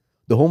do,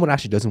 the homeowner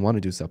actually doesn't want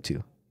to do sub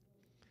 2,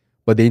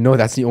 but they know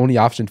that's the only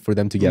option for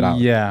them to get out.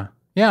 Yeah.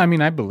 Yeah. I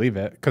mean, I believe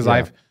it because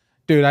I've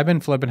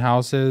been flipping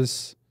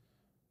houses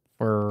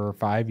for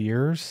 5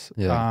 years.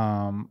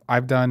 Yeah.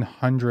 I've done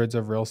hundreds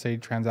of real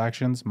estate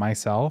transactions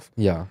myself.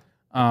 Yeah.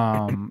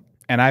 And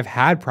I've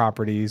had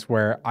properties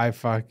where I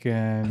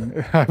fucking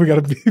we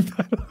gotta bleep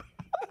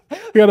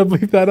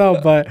that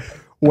out, but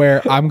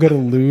where I'm gonna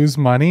lose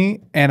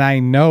money and I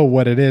know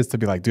what it is to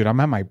be like, dude,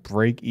 I'm at my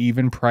break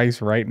even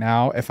price right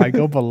now. If I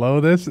go below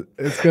this,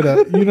 it's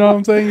gonna, you know what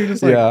I'm saying? You're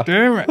just like,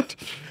 damn it.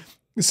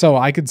 So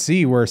I could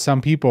see where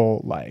some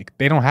people like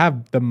they don't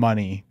have the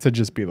money to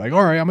just be like,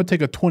 all right, I'm gonna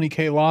take a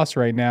 20K loss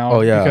right now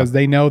because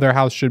they know their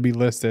house should be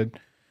listed,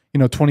 you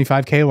know,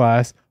 25K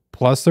less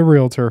plus the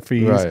realtor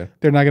fees. Right.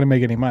 They're not gonna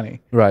make any money.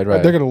 Right.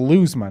 They're gonna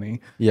lose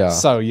money. Yeah.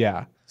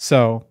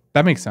 So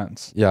that makes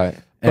sense. Yeah.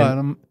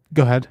 But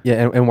go ahead.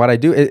 Yeah, and what I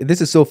do,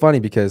 this is so funny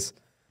because,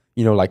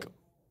 you know, like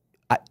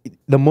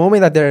the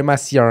moment that they're in my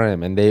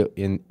CRM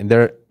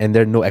and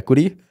they're no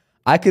equity,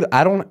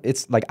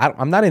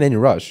 I'm not in any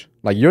rush.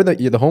 Like you're the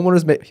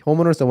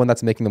homeowner's the one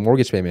that's making the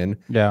mortgage payment.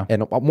 Yeah.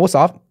 And most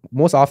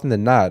often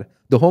than not,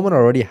 the homeowner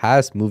already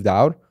has moved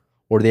out,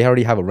 or they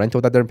already have a rental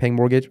that they're paying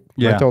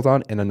rentals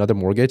on, and another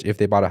mortgage if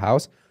they bought a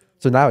house.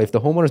 So now if the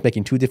homeowner's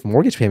making 2 different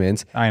mortgage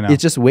payments, I know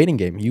it's just waiting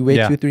game. You wait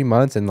 2-3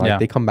 months and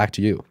they come back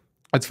to you.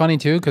 It's funny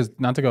too, because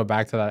not to go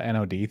back to that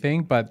NOD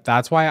thing, but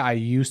that's why I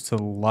used to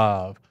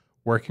love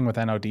working with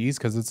NODs,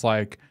 because it's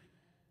like,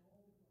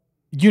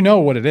 you know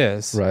what it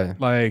is. Right.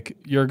 Like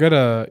you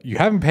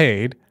haven't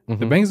paid.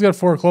 The bank's gonna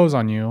foreclose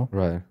on you.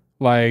 Right.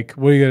 Like,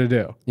 what are you gonna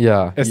do?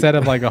 Yeah. Instead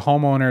of like a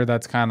homeowner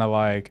that's kind of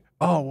like,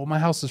 oh, well, my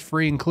house is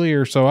free and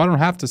clear, so I don't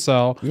have to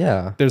sell.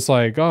 Yeah. There's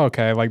like, oh,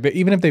 okay. Like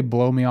even if they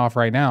blow me off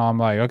right now, I'm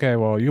like, okay,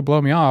 well, you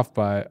blow me off,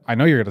 but I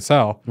know you're gonna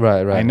sell.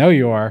 Right. I know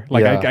you are.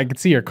 Like I could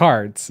see your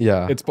cards.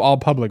 Yeah. It's all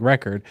public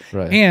record.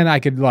 Right. And I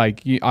could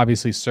like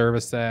obviously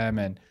service them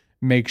and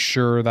make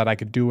sure that I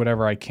could do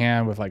whatever I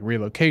can with like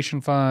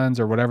relocation funds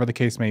or whatever the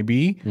case may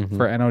be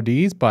for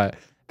NODs. But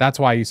that's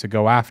why I used to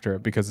go after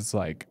it, because it's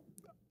like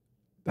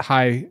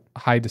high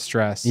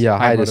distress. Yeah,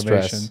 high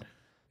motivation. distress.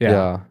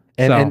 Yeah.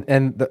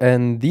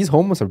 And these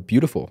homes are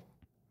beautiful.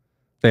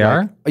 They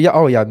are? Yeah.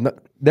 Oh yeah. No,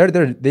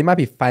 they might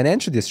be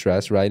financially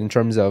distressed, right? In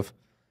terms of,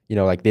 you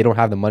know, like they don't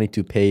have the money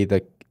to pay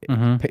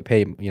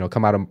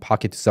come out of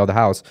pocket to sell the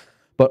house.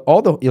 But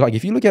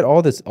if you look at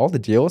all the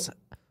deals,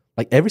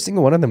 like every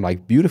single one of them,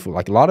 like beautiful,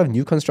 like a lot of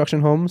new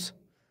construction homes,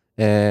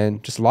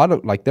 and just a lot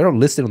of like they're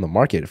listed on the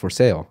market for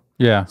sale.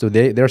 Yeah. So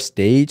they're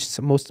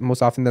staged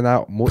most often than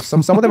not.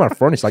 Some of them are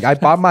furnished. Like I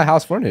bought my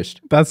house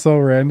furnished. That's so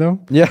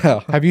random. Yeah.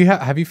 Have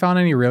you found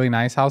any really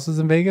nice houses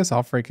in Vegas?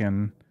 I'll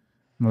freaking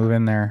move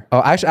in there. Oh,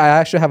 I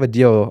actually have a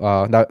deal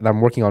that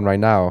I'm working on right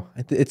now.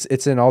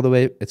 It's in all the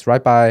way. It's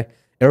right by.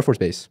 Air Force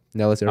Base.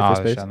 Nellis Air Force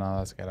Base. Shit, no,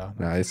 that's ghetto.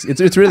 No,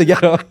 it's really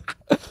ghetto.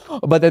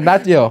 But then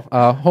that deal,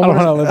 I don't want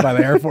to live by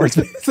the Air Force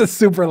Base. It's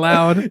super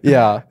loud.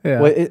 Yeah.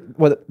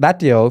 Well, that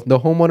deal, the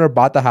homeowner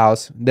bought the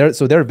house.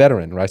 They're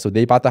veteran, right? So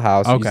they bought the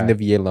house using the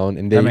VA loan,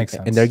 and that makes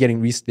sense. and they're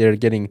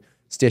getting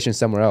stationed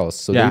somewhere else.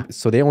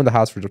 So they own the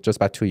house for just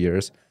about 2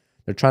 years.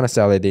 They're trying to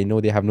sell it. They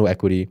know they have no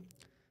equity,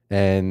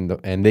 and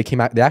they came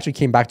out. They actually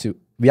came back to.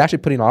 We actually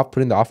put in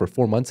the offer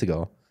 4 months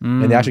ago,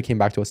 and they actually came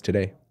back to us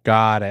today.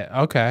 Got it.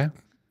 Okay.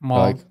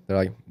 Well, they're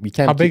like, we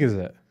can't. How big is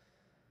it?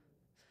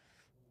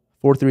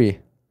 4.3,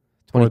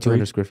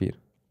 2,200 square feet.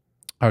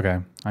 Okay,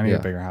 I need a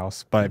bigger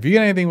house. But if you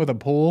get anything with a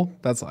pool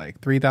that's like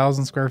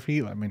 3,000 square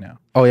feet, let me know.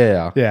 Oh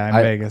yeah. Yeah, in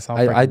Vegas.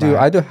 I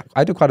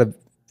do quite a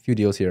few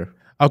deals here.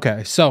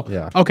 Okay, so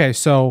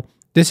so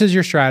this is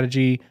your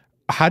strategy.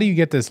 How do you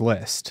get this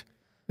list?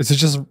 Is it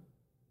just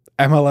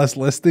MLS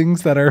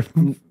listings that are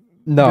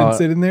been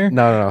sitting there?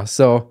 No.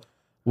 So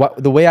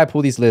the way I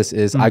pull these lists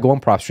is I go on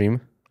PropStream.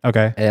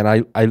 Okay. And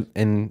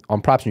and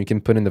on PropStream you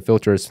can put in the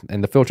filters,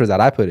 and the filters that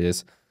I put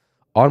is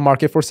on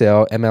market for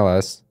sale,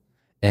 MLS,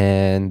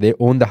 and they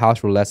own the house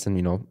for less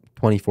than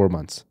 24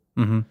 months.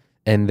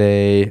 And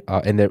they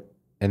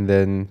and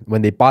then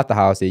when they bought the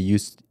house, they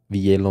used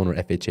VA loan or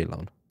FHA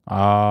loan.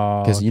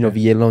 Oh, because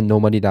VA loan, no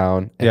money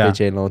down,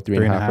 FHA loan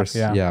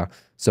 3.5%. Yeah.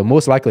 So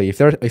most likely,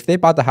 if they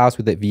bought the house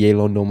with the VA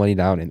loan, no money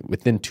down, and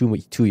within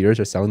 2 years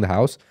they're selling the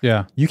house,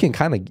 you can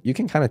kind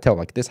of tell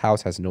like this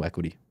house has no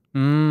equity.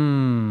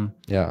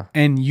 Yeah.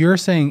 And you're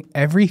saying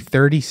every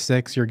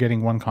 36 you're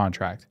getting one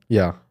contract.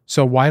 Yeah.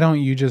 So why don't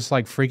you just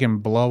like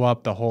freaking blow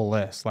up the whole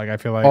list? Like I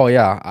feel like. Oh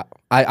yeah,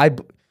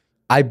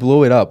 I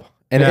blow it up,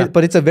 and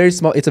but it's a very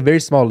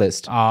small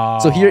list.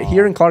 So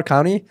here in Clark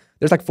County,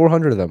 there's like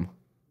 400 of them.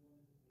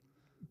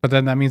 But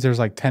then that means there's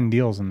like 10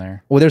 deals in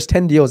there. Well, there's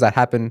 10 deals that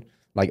happen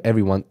like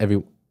every month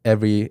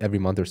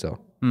or so.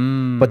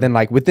 But then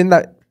like within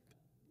that,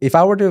 if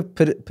I were to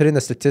put in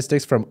the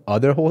statistics from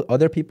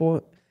other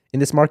people in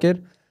this market,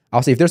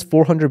 I'll say if there's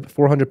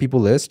 400 people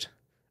list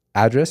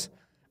address,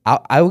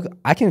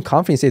 I can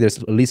confidently say there's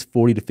at least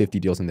 40 to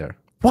 50 deals in there.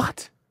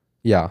 What?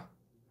 Yeah.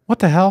 What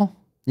the hell?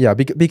 Yeah,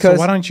 because so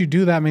why don't you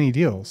do that many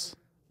deals?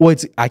 Well,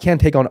 I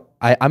can't take on.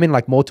 I'm in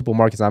like multiple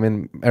markets. I'm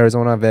in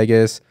Arizona,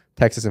 Vegas,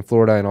 Texas, and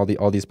Florida, and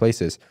all these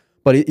places.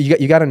 But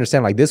you got to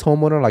understand, like this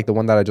homeowner, like the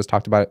one that I just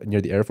talked about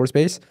near the Air Force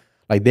Base,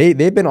 like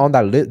they've been on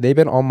that list. They've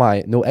been on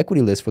my no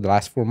equity list for the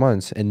last 4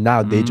 months, and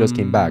now they just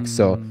came back.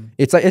 So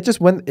it's like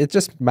it's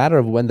just matter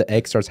of when the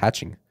egg starts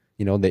hatching.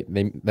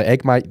 The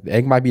egg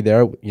might be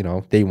there,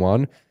 day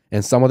one,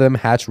 and some of them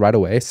hatch right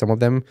away. Some of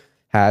them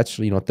hatch,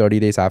 30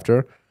 days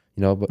after.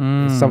 But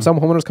some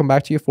homeowners come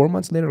back to you 4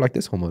 months later, like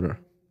this homeowner.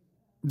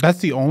 That's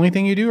the only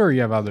thing you do, or you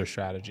have other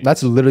strategies?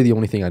 That's literally the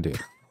only thing I do.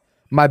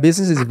 My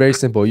business is very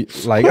simple.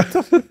 Like,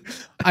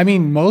 I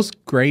mean,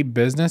 most great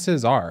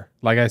businesses are.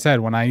 Like I said,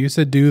 when I used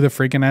to do the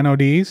freaking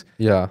NODs,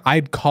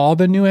 I'd call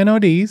the new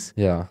NODs,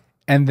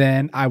 and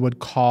then I would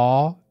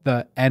call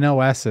the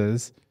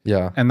NOSs,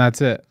 and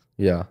that's it.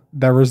 Yeah,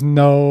 there was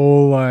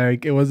no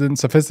like, it wasn't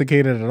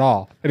sophisticated at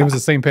all, and it was the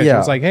same pitch. It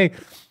was like, hey,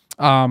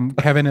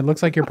 Kevin, it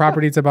looks like your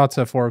property is about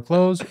to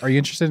foreclose. Are you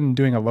interested in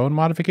doing a loan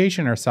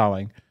modification or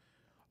selling?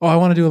 Oh, I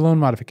want to do a loan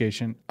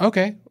modification.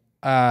 Okay.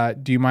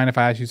 Do you mind if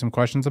I ask you some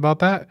questions about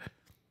that?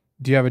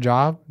 Do you have a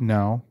job?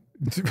 No.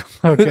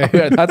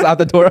 Okay. That's out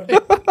the door.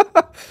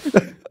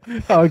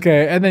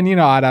 Okay. And then,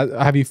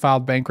 have you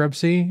filed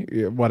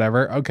bankruptcy?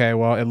 Whatever. Okay.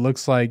 Well, it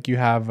looks like you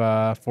have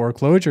a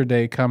foreclosure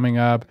date coming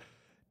up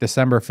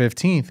December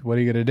 15th. What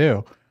are you going to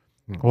do?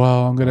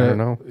 Well, I'm going to. I don't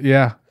know.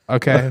 Yeah.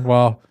 Okay.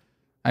 Well,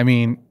 I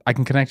mean, I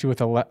can connect you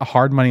with a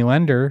hard money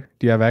lender.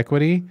 Do you have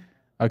equity?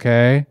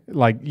 Okay.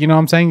 Like, you know what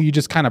I'm saying? You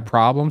just kind of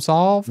problem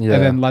solve and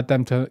then let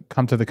them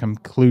come to the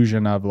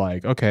conclusion of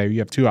like, okay, you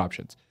have two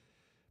options.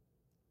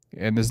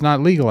 And it's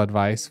not legal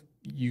advice.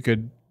 You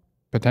could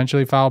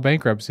potentially file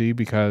bankruptcy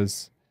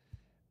because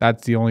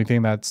that's the only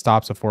thing that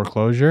stops a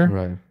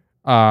foreclosure.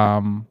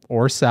 Right.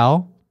 Or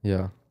sell.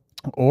 Yeah.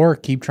 Or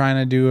keep trying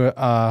to do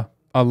a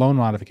loan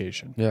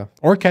modification. Yeah.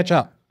 Or catch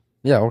up.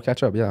 Yeah. Or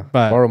catch up. Yeah.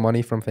 But borrow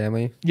money from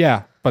family.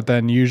 Yeah. But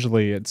then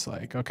usually it's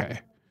like,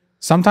 okay.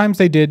 Sometimes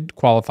they did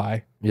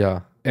qualify.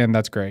 Yeah. And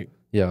that's great.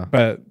 Yeah.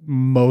 But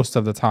most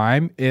of the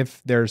time,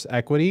 if there's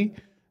equity,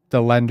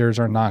 the lenders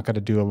are not going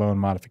to do a loan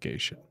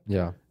modification.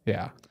 Yeah.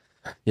 Yeah.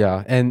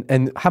 Yeah.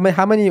 And how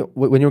many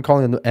when you were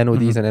calling the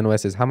NODs and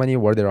NOSs, how many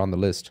were there on the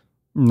list?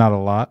 Not a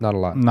lot. Not a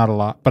lot. Not a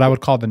lot. But I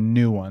would call the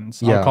new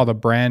ones. Yeah. I would call the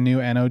brand new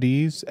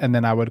NODs. And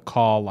then I would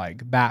call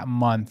like that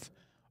month,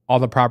 all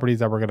the properties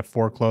that were going to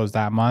foreclose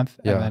that month.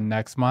 Yeah. And then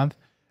next month,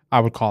 I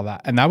would call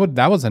that. And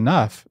that was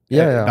enough.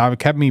 Yeah. That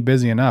kept me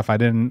busy enough. I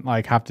didn't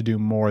like have to do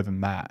more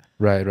than that.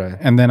 Right, right.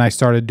 And then I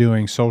started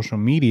doing social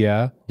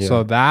media. Yeah.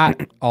 So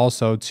that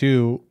also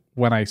too,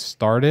 when I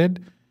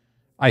started,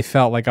 I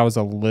felt like I was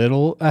a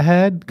little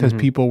ahead because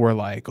people were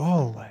like,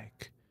 oh,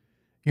 like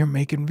you're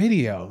making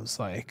videos.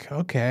 Like,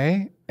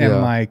 okay.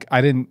 And like, I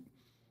didn't,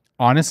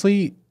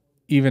 honestly,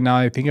 even now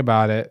I think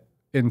about it,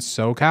 in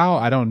SoCal,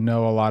 I don't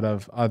know a lot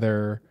of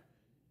other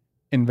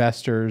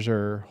investors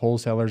or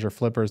wholesalers or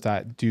flippers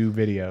that do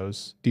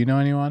videos. Do you know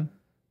anyone?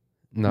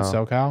 No. In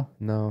SoCal?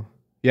 No.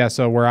 Yeah.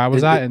 So where I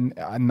was in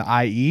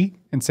the IE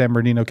in San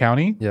Bernardino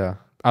County, Yeah.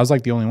 I was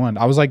like the only one.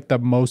 I was like the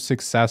most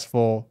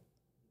successful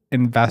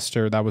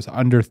investor that was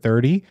under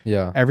 30.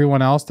 Yeah.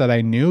 Everyone else that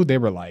I knew, they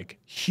were like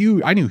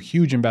huge. I knew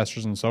huge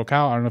investors in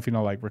SoCal. I don't know if you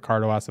know like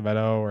Ricardo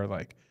Acevedo or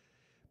like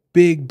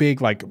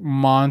big like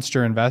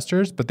monster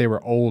investors, but they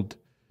were old.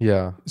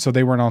 Yeah. So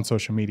they weren't on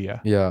social media.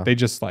 Yeah. They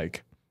just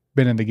like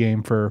been in the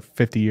game for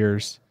 50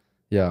 years.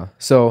 Yeah.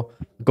 So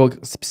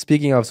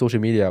speaking of social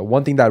media,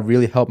 one thing that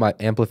really helped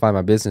amplify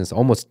my business,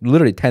 almost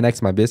literally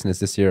 10x my business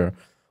this year,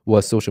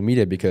 was social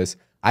media, because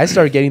I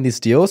started getting these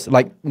deals.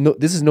 Like, no,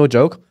 this is no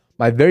joke.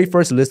 My very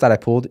first list that I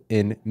pulled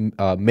in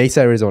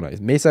Mesa, Arizona.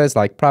 Mesa is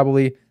like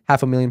probably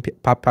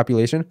 500,000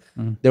 population.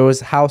 There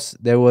was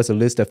a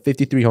list of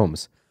 53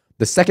 homes.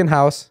 The second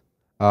house,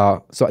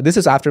 so this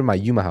is after my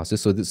Yuma house.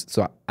 So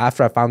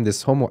after I found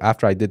this home,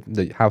 after I did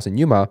the house in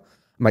Yuma,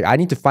 I'm like, I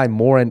need to find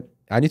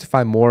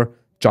more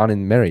John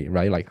and Mary,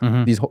 right? Like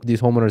these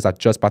homeowners that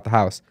just bought the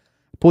house.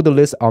 Pulled the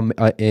list from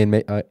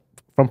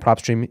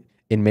PropStream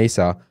in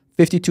Mesa,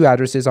 52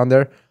 addresses on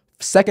there.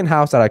 Second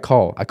house that I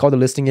called the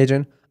listing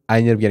agent. I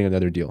ended up getting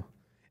another deal,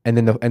 and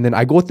then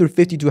I go through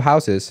 52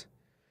 houses,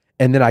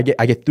 and then I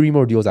get 3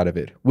 more deals out of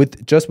it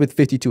with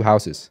 52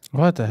 houses.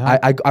 What the hell?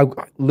 I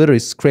literally,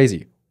 it's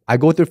crazy. I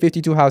go through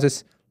 52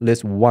 houses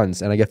list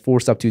once, and I get 4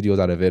 sub 2 deals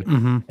out of it,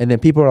 and then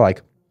people are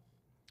like,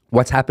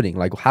 what's happening?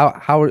 Like, how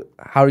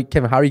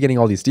Kevin, how are you getting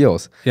all these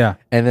deals? Yeah.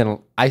 And then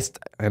I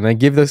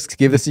give the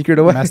secret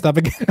away. Messed up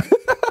again.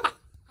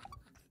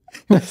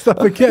 Messed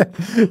up again.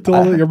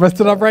 Totally, you're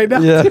messing up right now.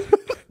 Yeah.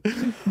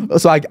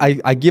 So I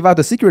give out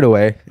the secret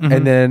away,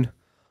 and then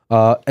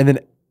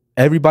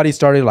everybody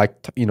started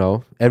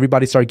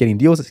getting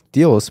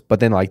deals, but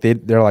then like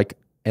they're like,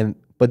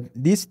 but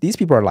these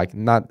people are like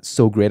not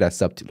so great at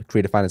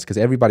creative finance, because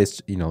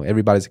everybody's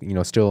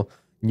still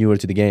newer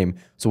to the game.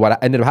 So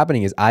what ended up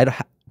happening is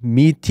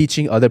me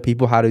teaching other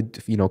people how to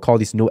call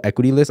these no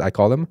equity lists. I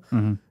call them.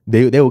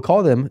 They will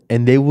call them,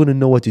 and they wouldn't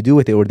know what to do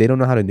with it, or they don't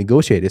know how to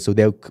negotiate it. So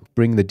they'll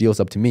bring the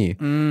deals up to me.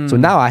 So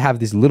now I have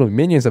these little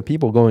minions of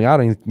people going out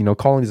and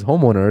calling these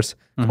homeowners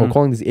or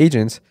calling these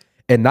agents,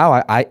 and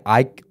now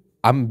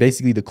I'm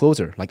basically the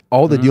closer. Like,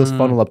 all the deals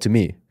funnel up to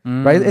me,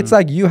 right? It's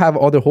like you have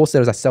other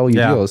wholesalers that sell you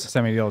deals,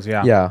 send me deals,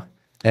 yeah.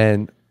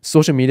 And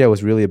social media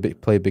was really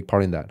play a big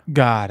part in that.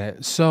 Got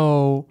it.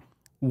 So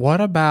what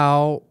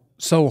about?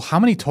 So how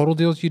many total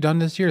deals you done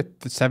this year?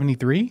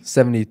 73?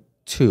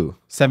 72.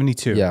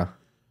 72. Yeah.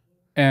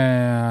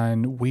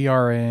 And we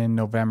are in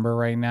November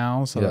right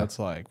now. So that's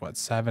like, what,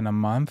 7 a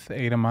month,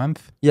 8 a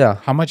month? Yeah.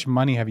 How much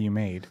money have you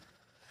made?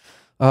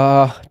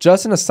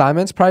 Just in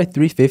assignments, probably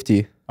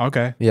 350.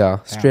 Okay. Yeah.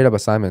 Straight up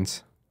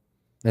assignments.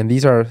 And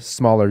these are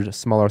smaller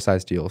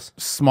size deals.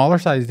 Smaller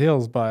size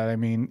deals. But I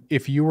mean,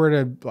 if you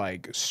were to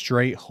like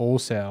straight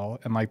wholesale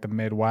in like the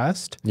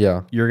Midwest,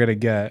 yeah, you're going to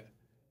get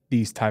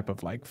these type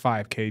of like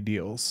 5K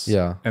deals.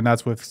 Yeah. And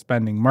that's with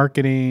spending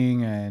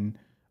marketing and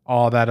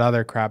all that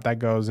other crap that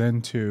goes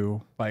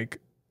into like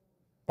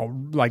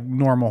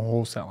normal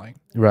wholesaling.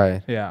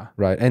 Right. Yeah.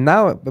 Right. And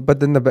now, but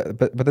then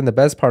the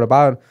best part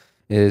about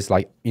it is,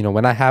 like,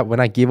 when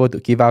I give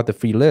out the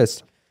free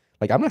list,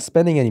 like, I'm not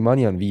spending any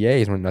money on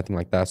VAs or nothing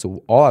like that.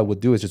 So all I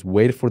would do is just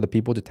wait for the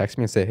people to text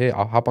me and say, hey,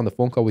 I'll hop on the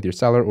phone call with your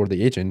seller or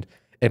the agent.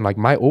 And like,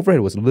 my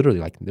overhead was literally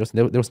like, there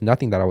was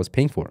nothing that I was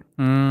paying for.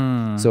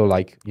 So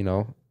like,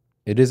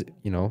 it is,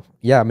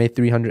 I made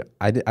 300.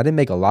 I didn't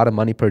make a lot of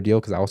money per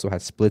deal, because I also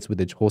had splits with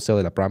the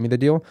wholesaler that brought me the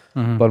deal.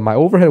 But my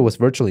overhead was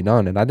virtually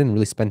none, and I didn't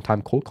really spend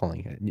time cold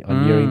calling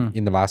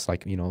in the last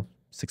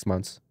 6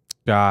 months.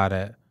 Got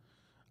it.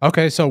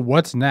 Okay, so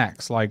what's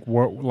next? Like,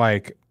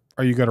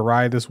 are you going to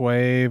ride this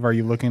wave? Are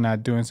you looking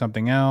at doing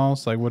something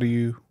else? Like, what do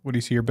you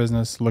see your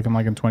business looking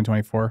like in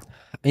 2024?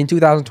 In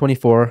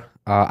 2024,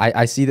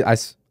 I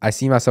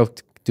see myself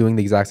doing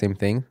the exact same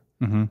thing,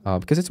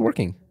 because it's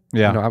working.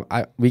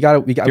 Yeah. We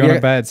got you want to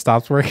bet it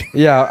stops working?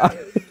 Yeah.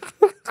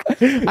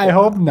 I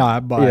hope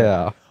not, but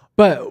yeah.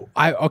 But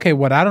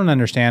what I don't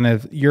understand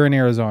is, you're in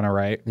Arizona,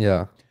 right?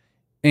 Yeah.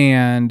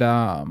 And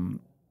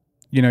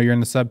you're in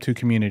the sub 2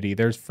 community.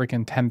 There's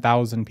freaking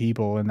 10,000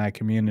 people in that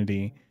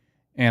community,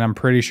 and I'm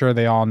pretty sure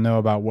they all know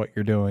about what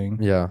you're doing.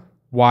 Yeah.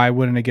 Why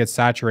wouldn't it get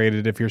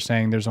saturated if you're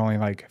saying there's only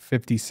like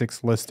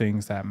 56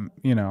 listings that,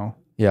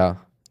 Yeah.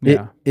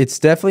 Yeah. It's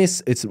definitely,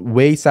 it's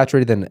way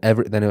saturated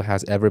than it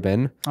has ever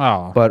been.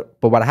 Oh. But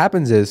what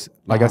happens is,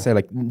 like I said,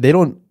 like, they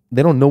don't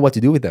know what to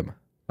do with them.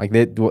 Like,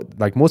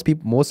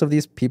 most of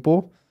these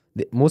people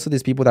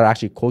that are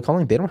actually cold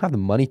calling, they don't have the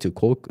money to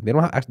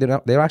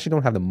they actually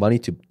don't have the money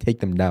to take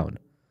them down.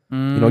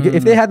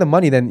 If they had the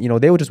money, then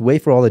they would just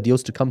wait for all the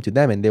deals to come to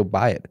them and they'll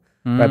buy it.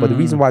 Right. But the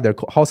reason why they're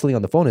hustling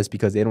on the phone is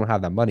because they don't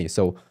have that money.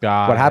 So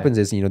what happens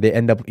is, they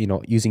end up,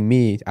 using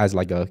me as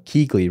like a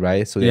Keegley,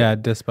 right? So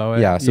dispo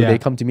it. Yeah. So they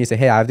come to me and say,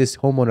 hey, I have this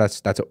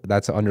homeowner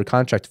that's under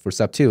contract for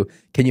sub 2.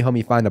 Can you help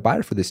me find a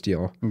buyer for this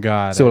deal?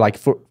 Got it. So like,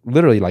 for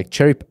literally like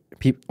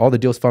all the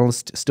deals funnel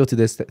still to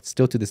this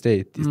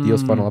day, these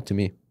deals funnel up to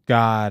me.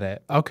 Got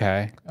it.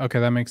 Okay. Okay,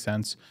 that makes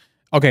sense.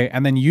 Okay,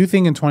 and then you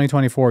think in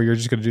 2024 you're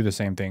just going to do the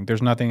same thing.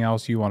 There's nothing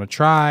else you want to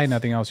try,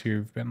 nothing else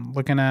you've been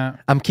looking at.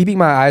 I'm keeping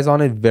my eyes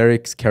on it very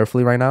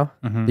carefully right now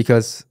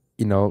because,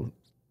 you know,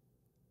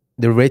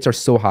 the rates are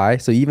so high.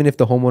 So even if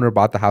the homeowner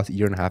bought the house a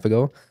year and a half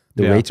ago,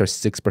 the rates are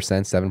 6%,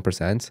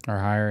 7%. Or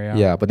higher, yeah.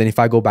 Yeah, but then if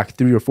I go back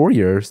 3 or 4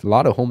 years, a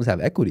lot of homes have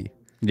equity.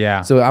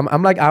 Yeah. So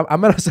I'm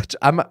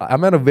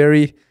at a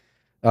very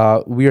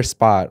weird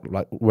spot,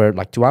 like where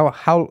like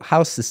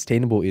how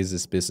sustainable is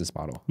this business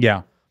model?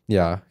 Yeah.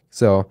 Yeah.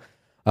 So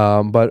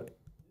but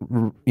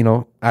you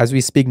know, as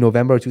we speak,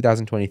 November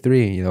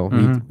 2023, you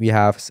know, we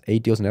have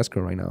 8 deals in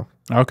escrow right now.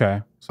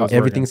 Okay. So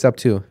everything's up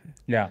too.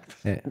 Yeah.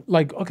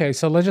 Like, okay,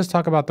 so let's just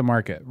talk about the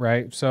market,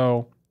 right?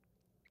 So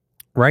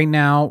right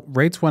now,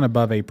 rates went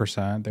above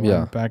 8%. They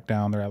went back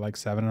down. They're at like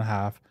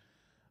 7.5%.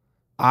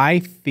 I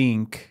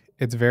think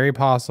it's very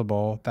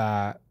possible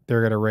that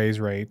they're going to raise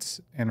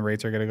rates and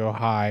rates are going to go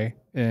high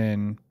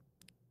in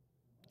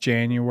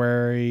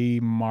January,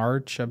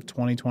 March of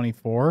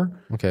 2024.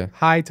 Okay.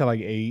 High to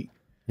like 8.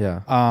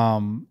 Yeah.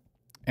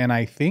 And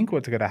I think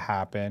what's going to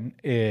happen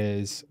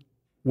is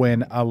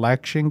when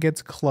election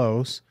gets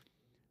close,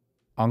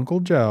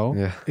 Uncle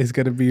Joe is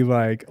going to be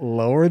like,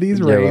 lower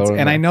these rates.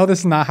 And I know this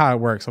is not how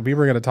it works. So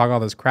people are going to talk all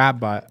this crap,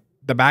 but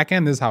the back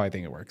end, this is how I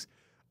think it works.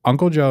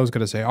 Uncle Joe is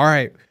going to say, all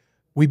right,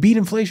 we beat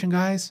inflation,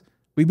 guys.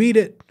 We beat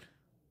it.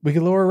 We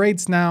can lower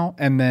rates now.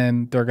 And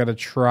then they're going to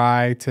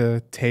try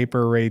to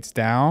taper rates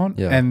down.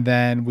 Yeah. And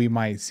then we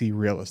might see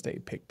real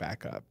estate pick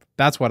back up.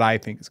 That's what I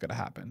think is going to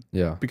happen.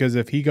 Yeah. Because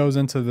if he goes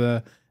into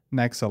the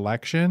next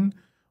election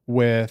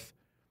with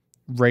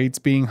rates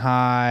being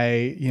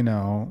high, you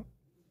know,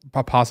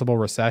 a possible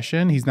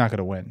recession, he's not going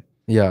to win.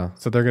 Yeah.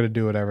 So they're going to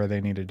do whatever they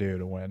need to do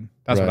to win.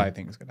 That's what I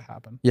think is going to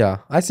happen. Yeah.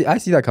 I see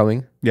that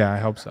coming. Yeah, I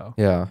hope so.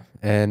 Yeah.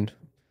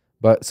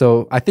 But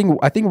so I think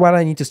what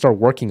I need to start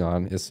working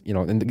on is, you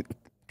know, and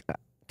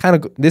kind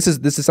of this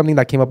is something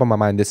that came up on my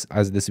mind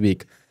this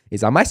week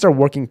is I might start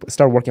working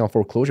on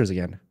foreclosures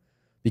again.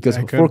 Because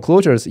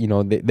foreclosures, you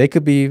know, they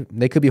could be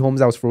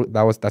homes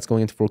that's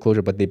going into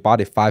foreclosure, but they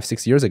bought it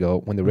 5-6 years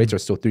ago when the rates are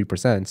still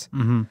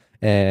 3%,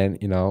 and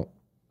you know,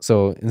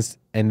 so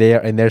and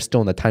they're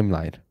still in the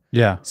timeline.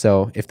 Yeah.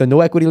 So if the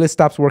no equity list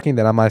stops working,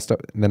 then I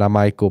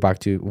might go back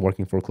to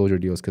working foreclosure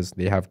deals because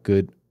they have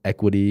good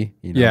equity.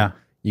 You know, yeah.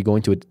 You go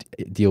into a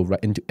deal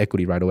into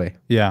equity right away.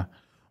 Yeah.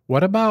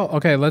 What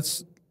about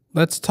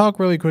let's talk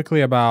really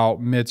quickly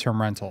about midterm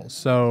rentals.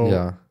 So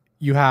yeah.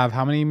 You have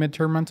how many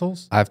midterm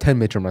rentals? I have 10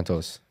 midterm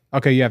rentals.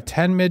 Okay, you have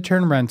 10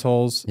 midterm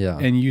rentals. Yeah.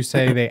 And you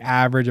say they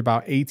average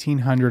about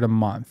 $1,800 a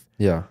month.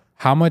 Yeah.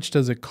 How much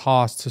does it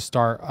cost to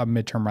start a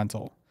midterm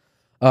rental?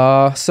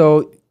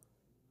 So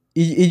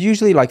it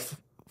usually, like,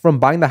 from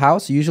buying the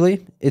house,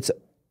 usually it's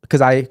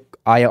because I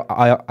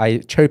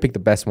cherry pick the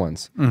best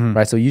ones,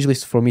 right? So usually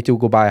for me to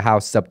go buy a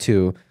house, it's up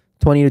to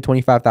 $20,000 to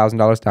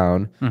 $25,000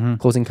 down,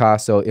 closing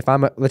costs. So if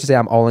let's just say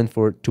I'm all in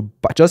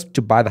just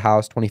to buy the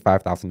house,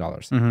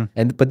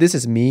 $25,000. But this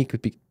is me,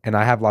 and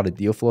I have a lot of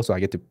deal flow, so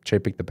I get to cherry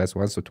pick the best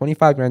ones. So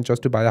 25 grand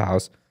just to buy the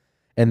house,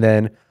 and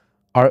then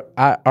our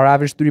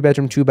average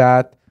 3-bedroom,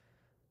 2-bath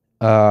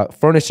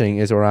furnishing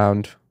is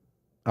around,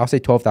 I'll say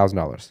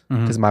 $12,000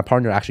 because my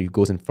partner actually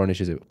goes and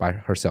furnishes it by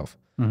herself.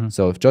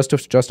 So just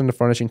on the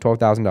furnishing,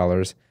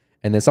 $12,000.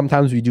 And then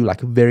sometimes we do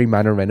like a very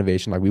minor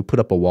renovation, like we put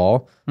up a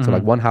wall. So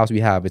like one house we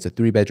have, it's a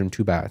 3-bedroom,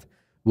 2-bath.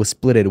 We'll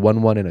split it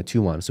 1-1 and a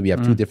 2-1. So we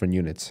have 2 different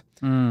units.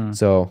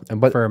 So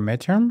but for a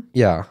midterm,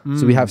 yeah.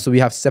 So we have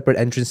separate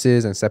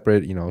entrances and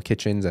separate, you know,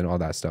 kitchens and all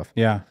that stuff.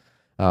 Yeah.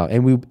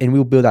 And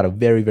we'll build out a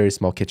very, very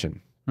small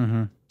kitchen.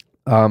 And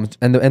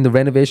the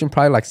renovation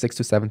probably like $6,000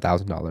 to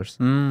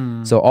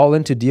 $7,000. So all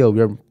into deal,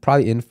 we're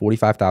probably in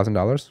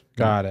 $45,000.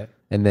 Got it.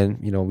 And then,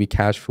 you know, we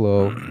cash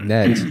flow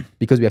net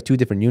because we have 2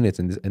 different units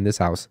in this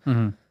house.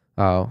 Around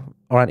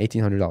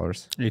 $1,800.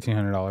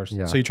 $1,800.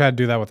 Yeah. So you try to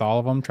do that with all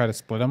of them? Try to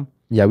split them?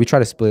 Yeah, we try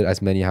to split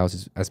as many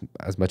houses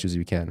as much as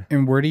we can.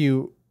 And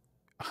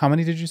how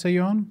many did you say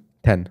you own?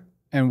 10.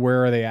 And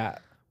where are they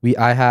at?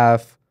 I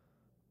have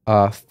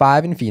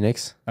 5 in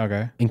Phoenix.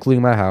 Okay.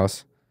 Including my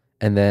house,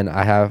 and then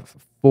I have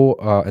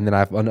 4. And then I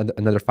have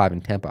another 5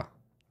 in Tampa.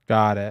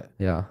 Got it.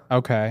 Yeah.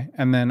 Okay.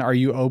 And then are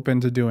you open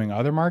to doing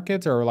other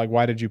markets, or like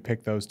why did you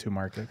pick those 2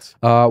 markets?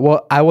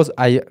 Well,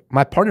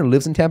 my partner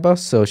lives in Tampa,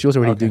 so she was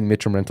already doing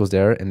midterm rentals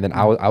there, and then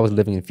I was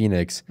living in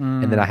Phoenix,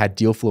 and then I had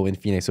deal flow in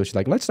Phoenix, so she's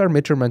like, let's start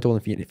midterm rental in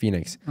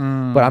Phoenix.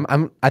 But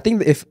I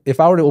think if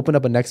I were to open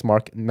up a next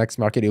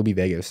market, it'll be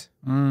Vegas,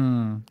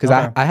 because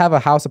I have a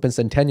house up in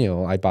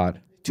Centennial I bought.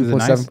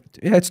 2.7.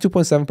 Yeah, it's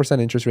 2.7%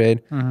 interest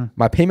rate.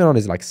 My payment on it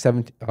is like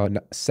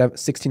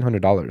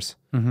 $1,600,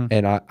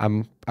 and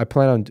I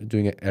plan on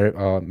doing a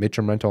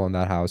midterm rental on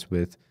that house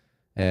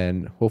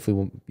and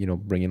hopefully we'll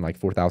bring in like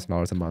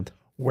 $4,000 a month.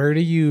 Where do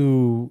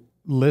you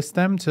list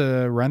them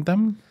to rent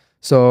them?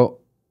 So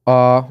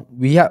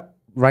we list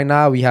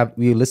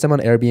them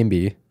on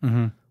Airbnb.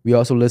 We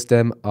also list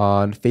them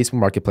on Facebook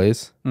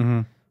Marketplace.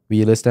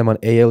 We list them on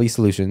ALE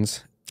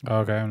Solutions.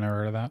 Okay, I've never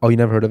heard of that. Oh, you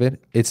never heard of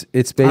it? It's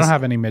based. I don't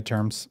have any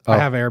midterms. I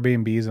have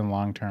Airbnbs and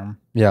long term.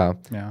 Yeah.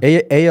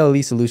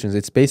 ALE Solutions.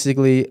 It's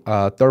basically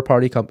a third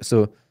party company.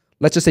 So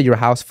let's just say your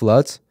house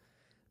floods.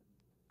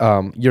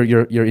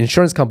 Your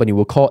insurance company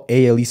will call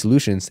ALE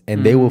Solutions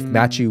and they will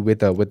match you with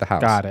the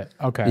house. Got it.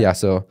 Okay. Yeah.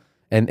 So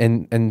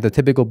and the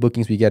typical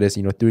bookings we get is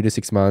 3 to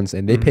 6 months,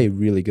 and they pay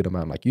really good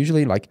amount. Like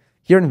usually, like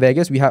here in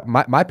Vegas, we have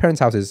my parents'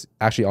 house is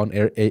actually on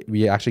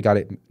we actually got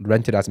it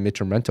rented as a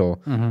midterm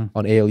rental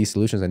on ALE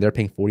Solutions, and they're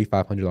paying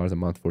 $4,500 a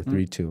month for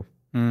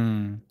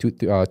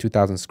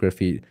 2,000 square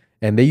feet,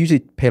 and they usually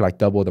pay like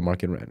double the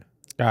market rent.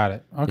 Got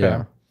it. Okay.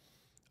 Yeah.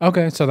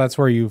 Okay, so that's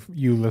where you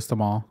list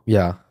them all.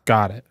 Yeah.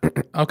 Got it.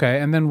 Okay,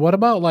 and then what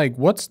about like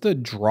what's the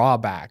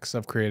drawbacks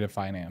of creative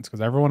finance? Because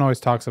everyone always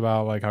talks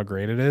about like how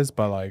great it is,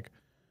 but like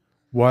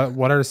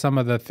what are some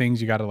of the things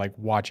you got to like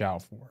watch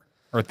out for,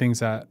 or things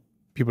that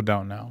people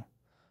don't know?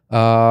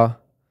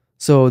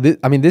 So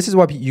this is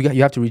what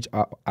you have to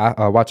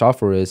watch out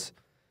for is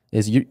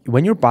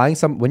when you're buying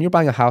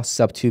a house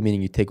sub 2,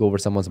 meaning you take over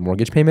someone's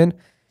mortgage payment,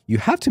 you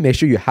have to make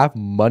sure you have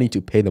money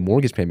to pay the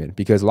mortgage payment,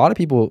 because a lot of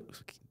people,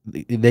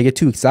 they get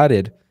too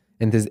excited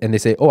and they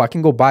say, oh, I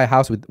can go buy a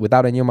house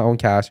without any of my own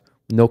cash,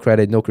 no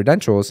credit, no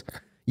credentials.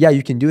 Yeah,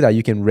 you can do that.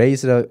 You can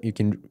raise the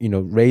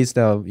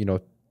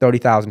 $30,000,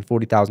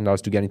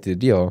 $40,000 to get into the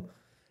deal,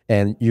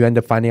 and you end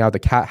up finding out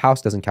the house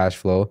doesn't cash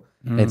flow,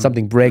 and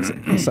something breaks.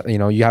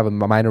 You have a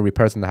minor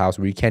repairs in the house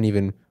where you can't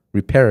even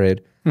repair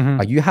it.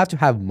 Like you have to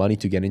have money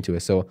to get into it.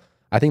 So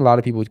I think a lot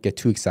of people get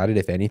too excited,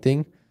 if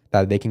anything,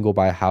 that they can go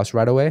buy a house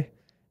right away,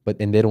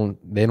 and they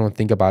don't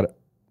think about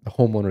the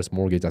homeowner's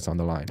mortgage that's on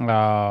the line.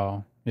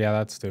 Oh, yeah,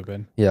 that's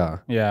stupid. Yeah.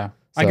 Yeah.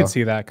 So I can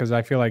see that, because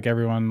I feel like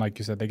everyone, like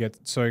you said, they get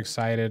so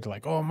excited,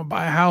 like, oh, I'm gonna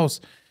buy a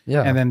house.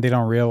 Yeah. And then they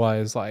don't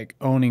realize like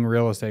owning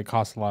real estate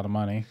costs a lot of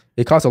money.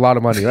 It costs a lot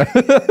of money, right?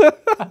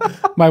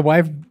 My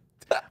wife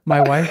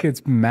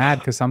gets mad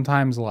because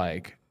sometimes,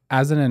 like,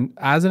 as an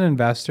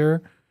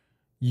investor,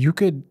 you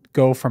could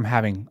go from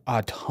having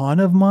a ton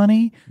of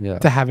money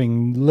to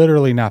having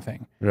literally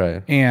nothing.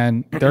 Right.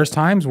 And there's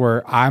times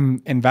where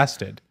I'm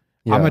invested.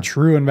 Yeah. I'm a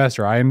true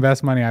investor. I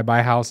invest money. I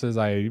buy houses.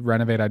 I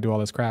renovate. I do all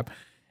this crap.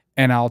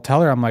 And I'll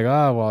tell her, I'm like,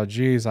 oh, well,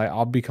 geez,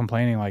 I'll be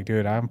complaining like,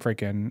 dude, I'm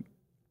freaking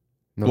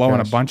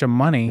blowing a bunch of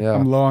money. Yeah.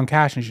 I'm low on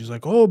cash. And she's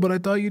like, oh, but I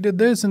thought you did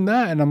this and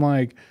that. And I'm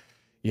like,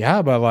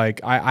 yeah, but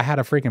like I had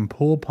a freaking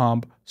pool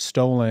pump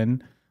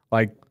stolen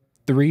like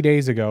 3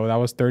 days ago. That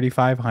was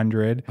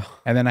 $3,500.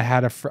 And then I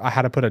had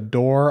to put a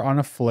door on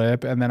a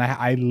flip. And then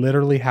I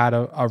literally had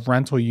a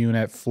rental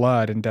unit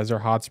flood in Desert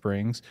Hot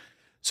Springs.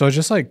 So it's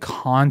just like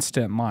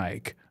constant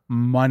like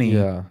money.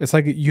 Yeah. It's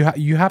like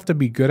you have to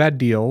be good at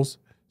deals.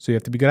 So you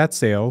have to be good at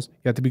sales.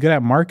 You have to be good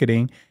at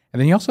marketing.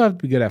 And then you also have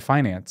to be good at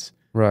finance.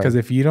 Right. Because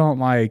if you don't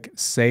like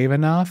save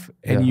enough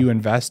and you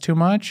invest too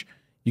much,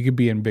 you could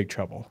be in big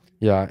trouble.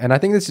 Yeah, and I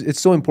think it's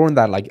so important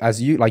that like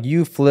as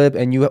you flip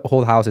and you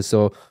hold houses,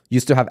 so you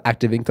still have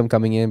active income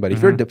coming in. But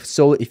if you're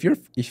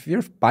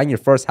buying your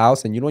first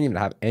house and you don't even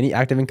have any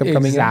active income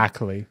coming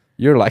in,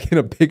 you're like in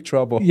a big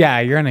trouble. Yeah,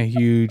 you're in a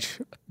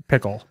huge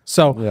pickle.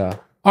 So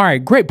all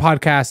right, great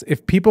podcast.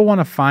 If people want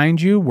to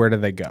find you, where do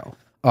they go?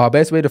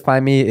 Best way to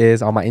find me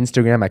is on my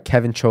Instagram at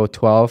Kevin Choe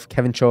 12,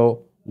 Kevin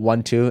Choe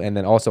 12, and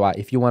then also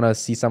if you want to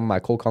see some of my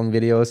cold calling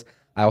videos,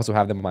 I also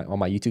have them on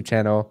my YouTube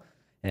channel.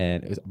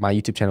 And my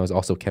YouTube channel is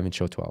also Kevin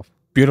Choe 12.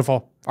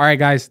 Beautiful. All right,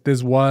 guys.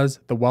 This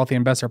was the Wealthy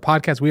Investor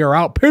Podcast. We are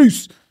out.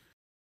 Peace.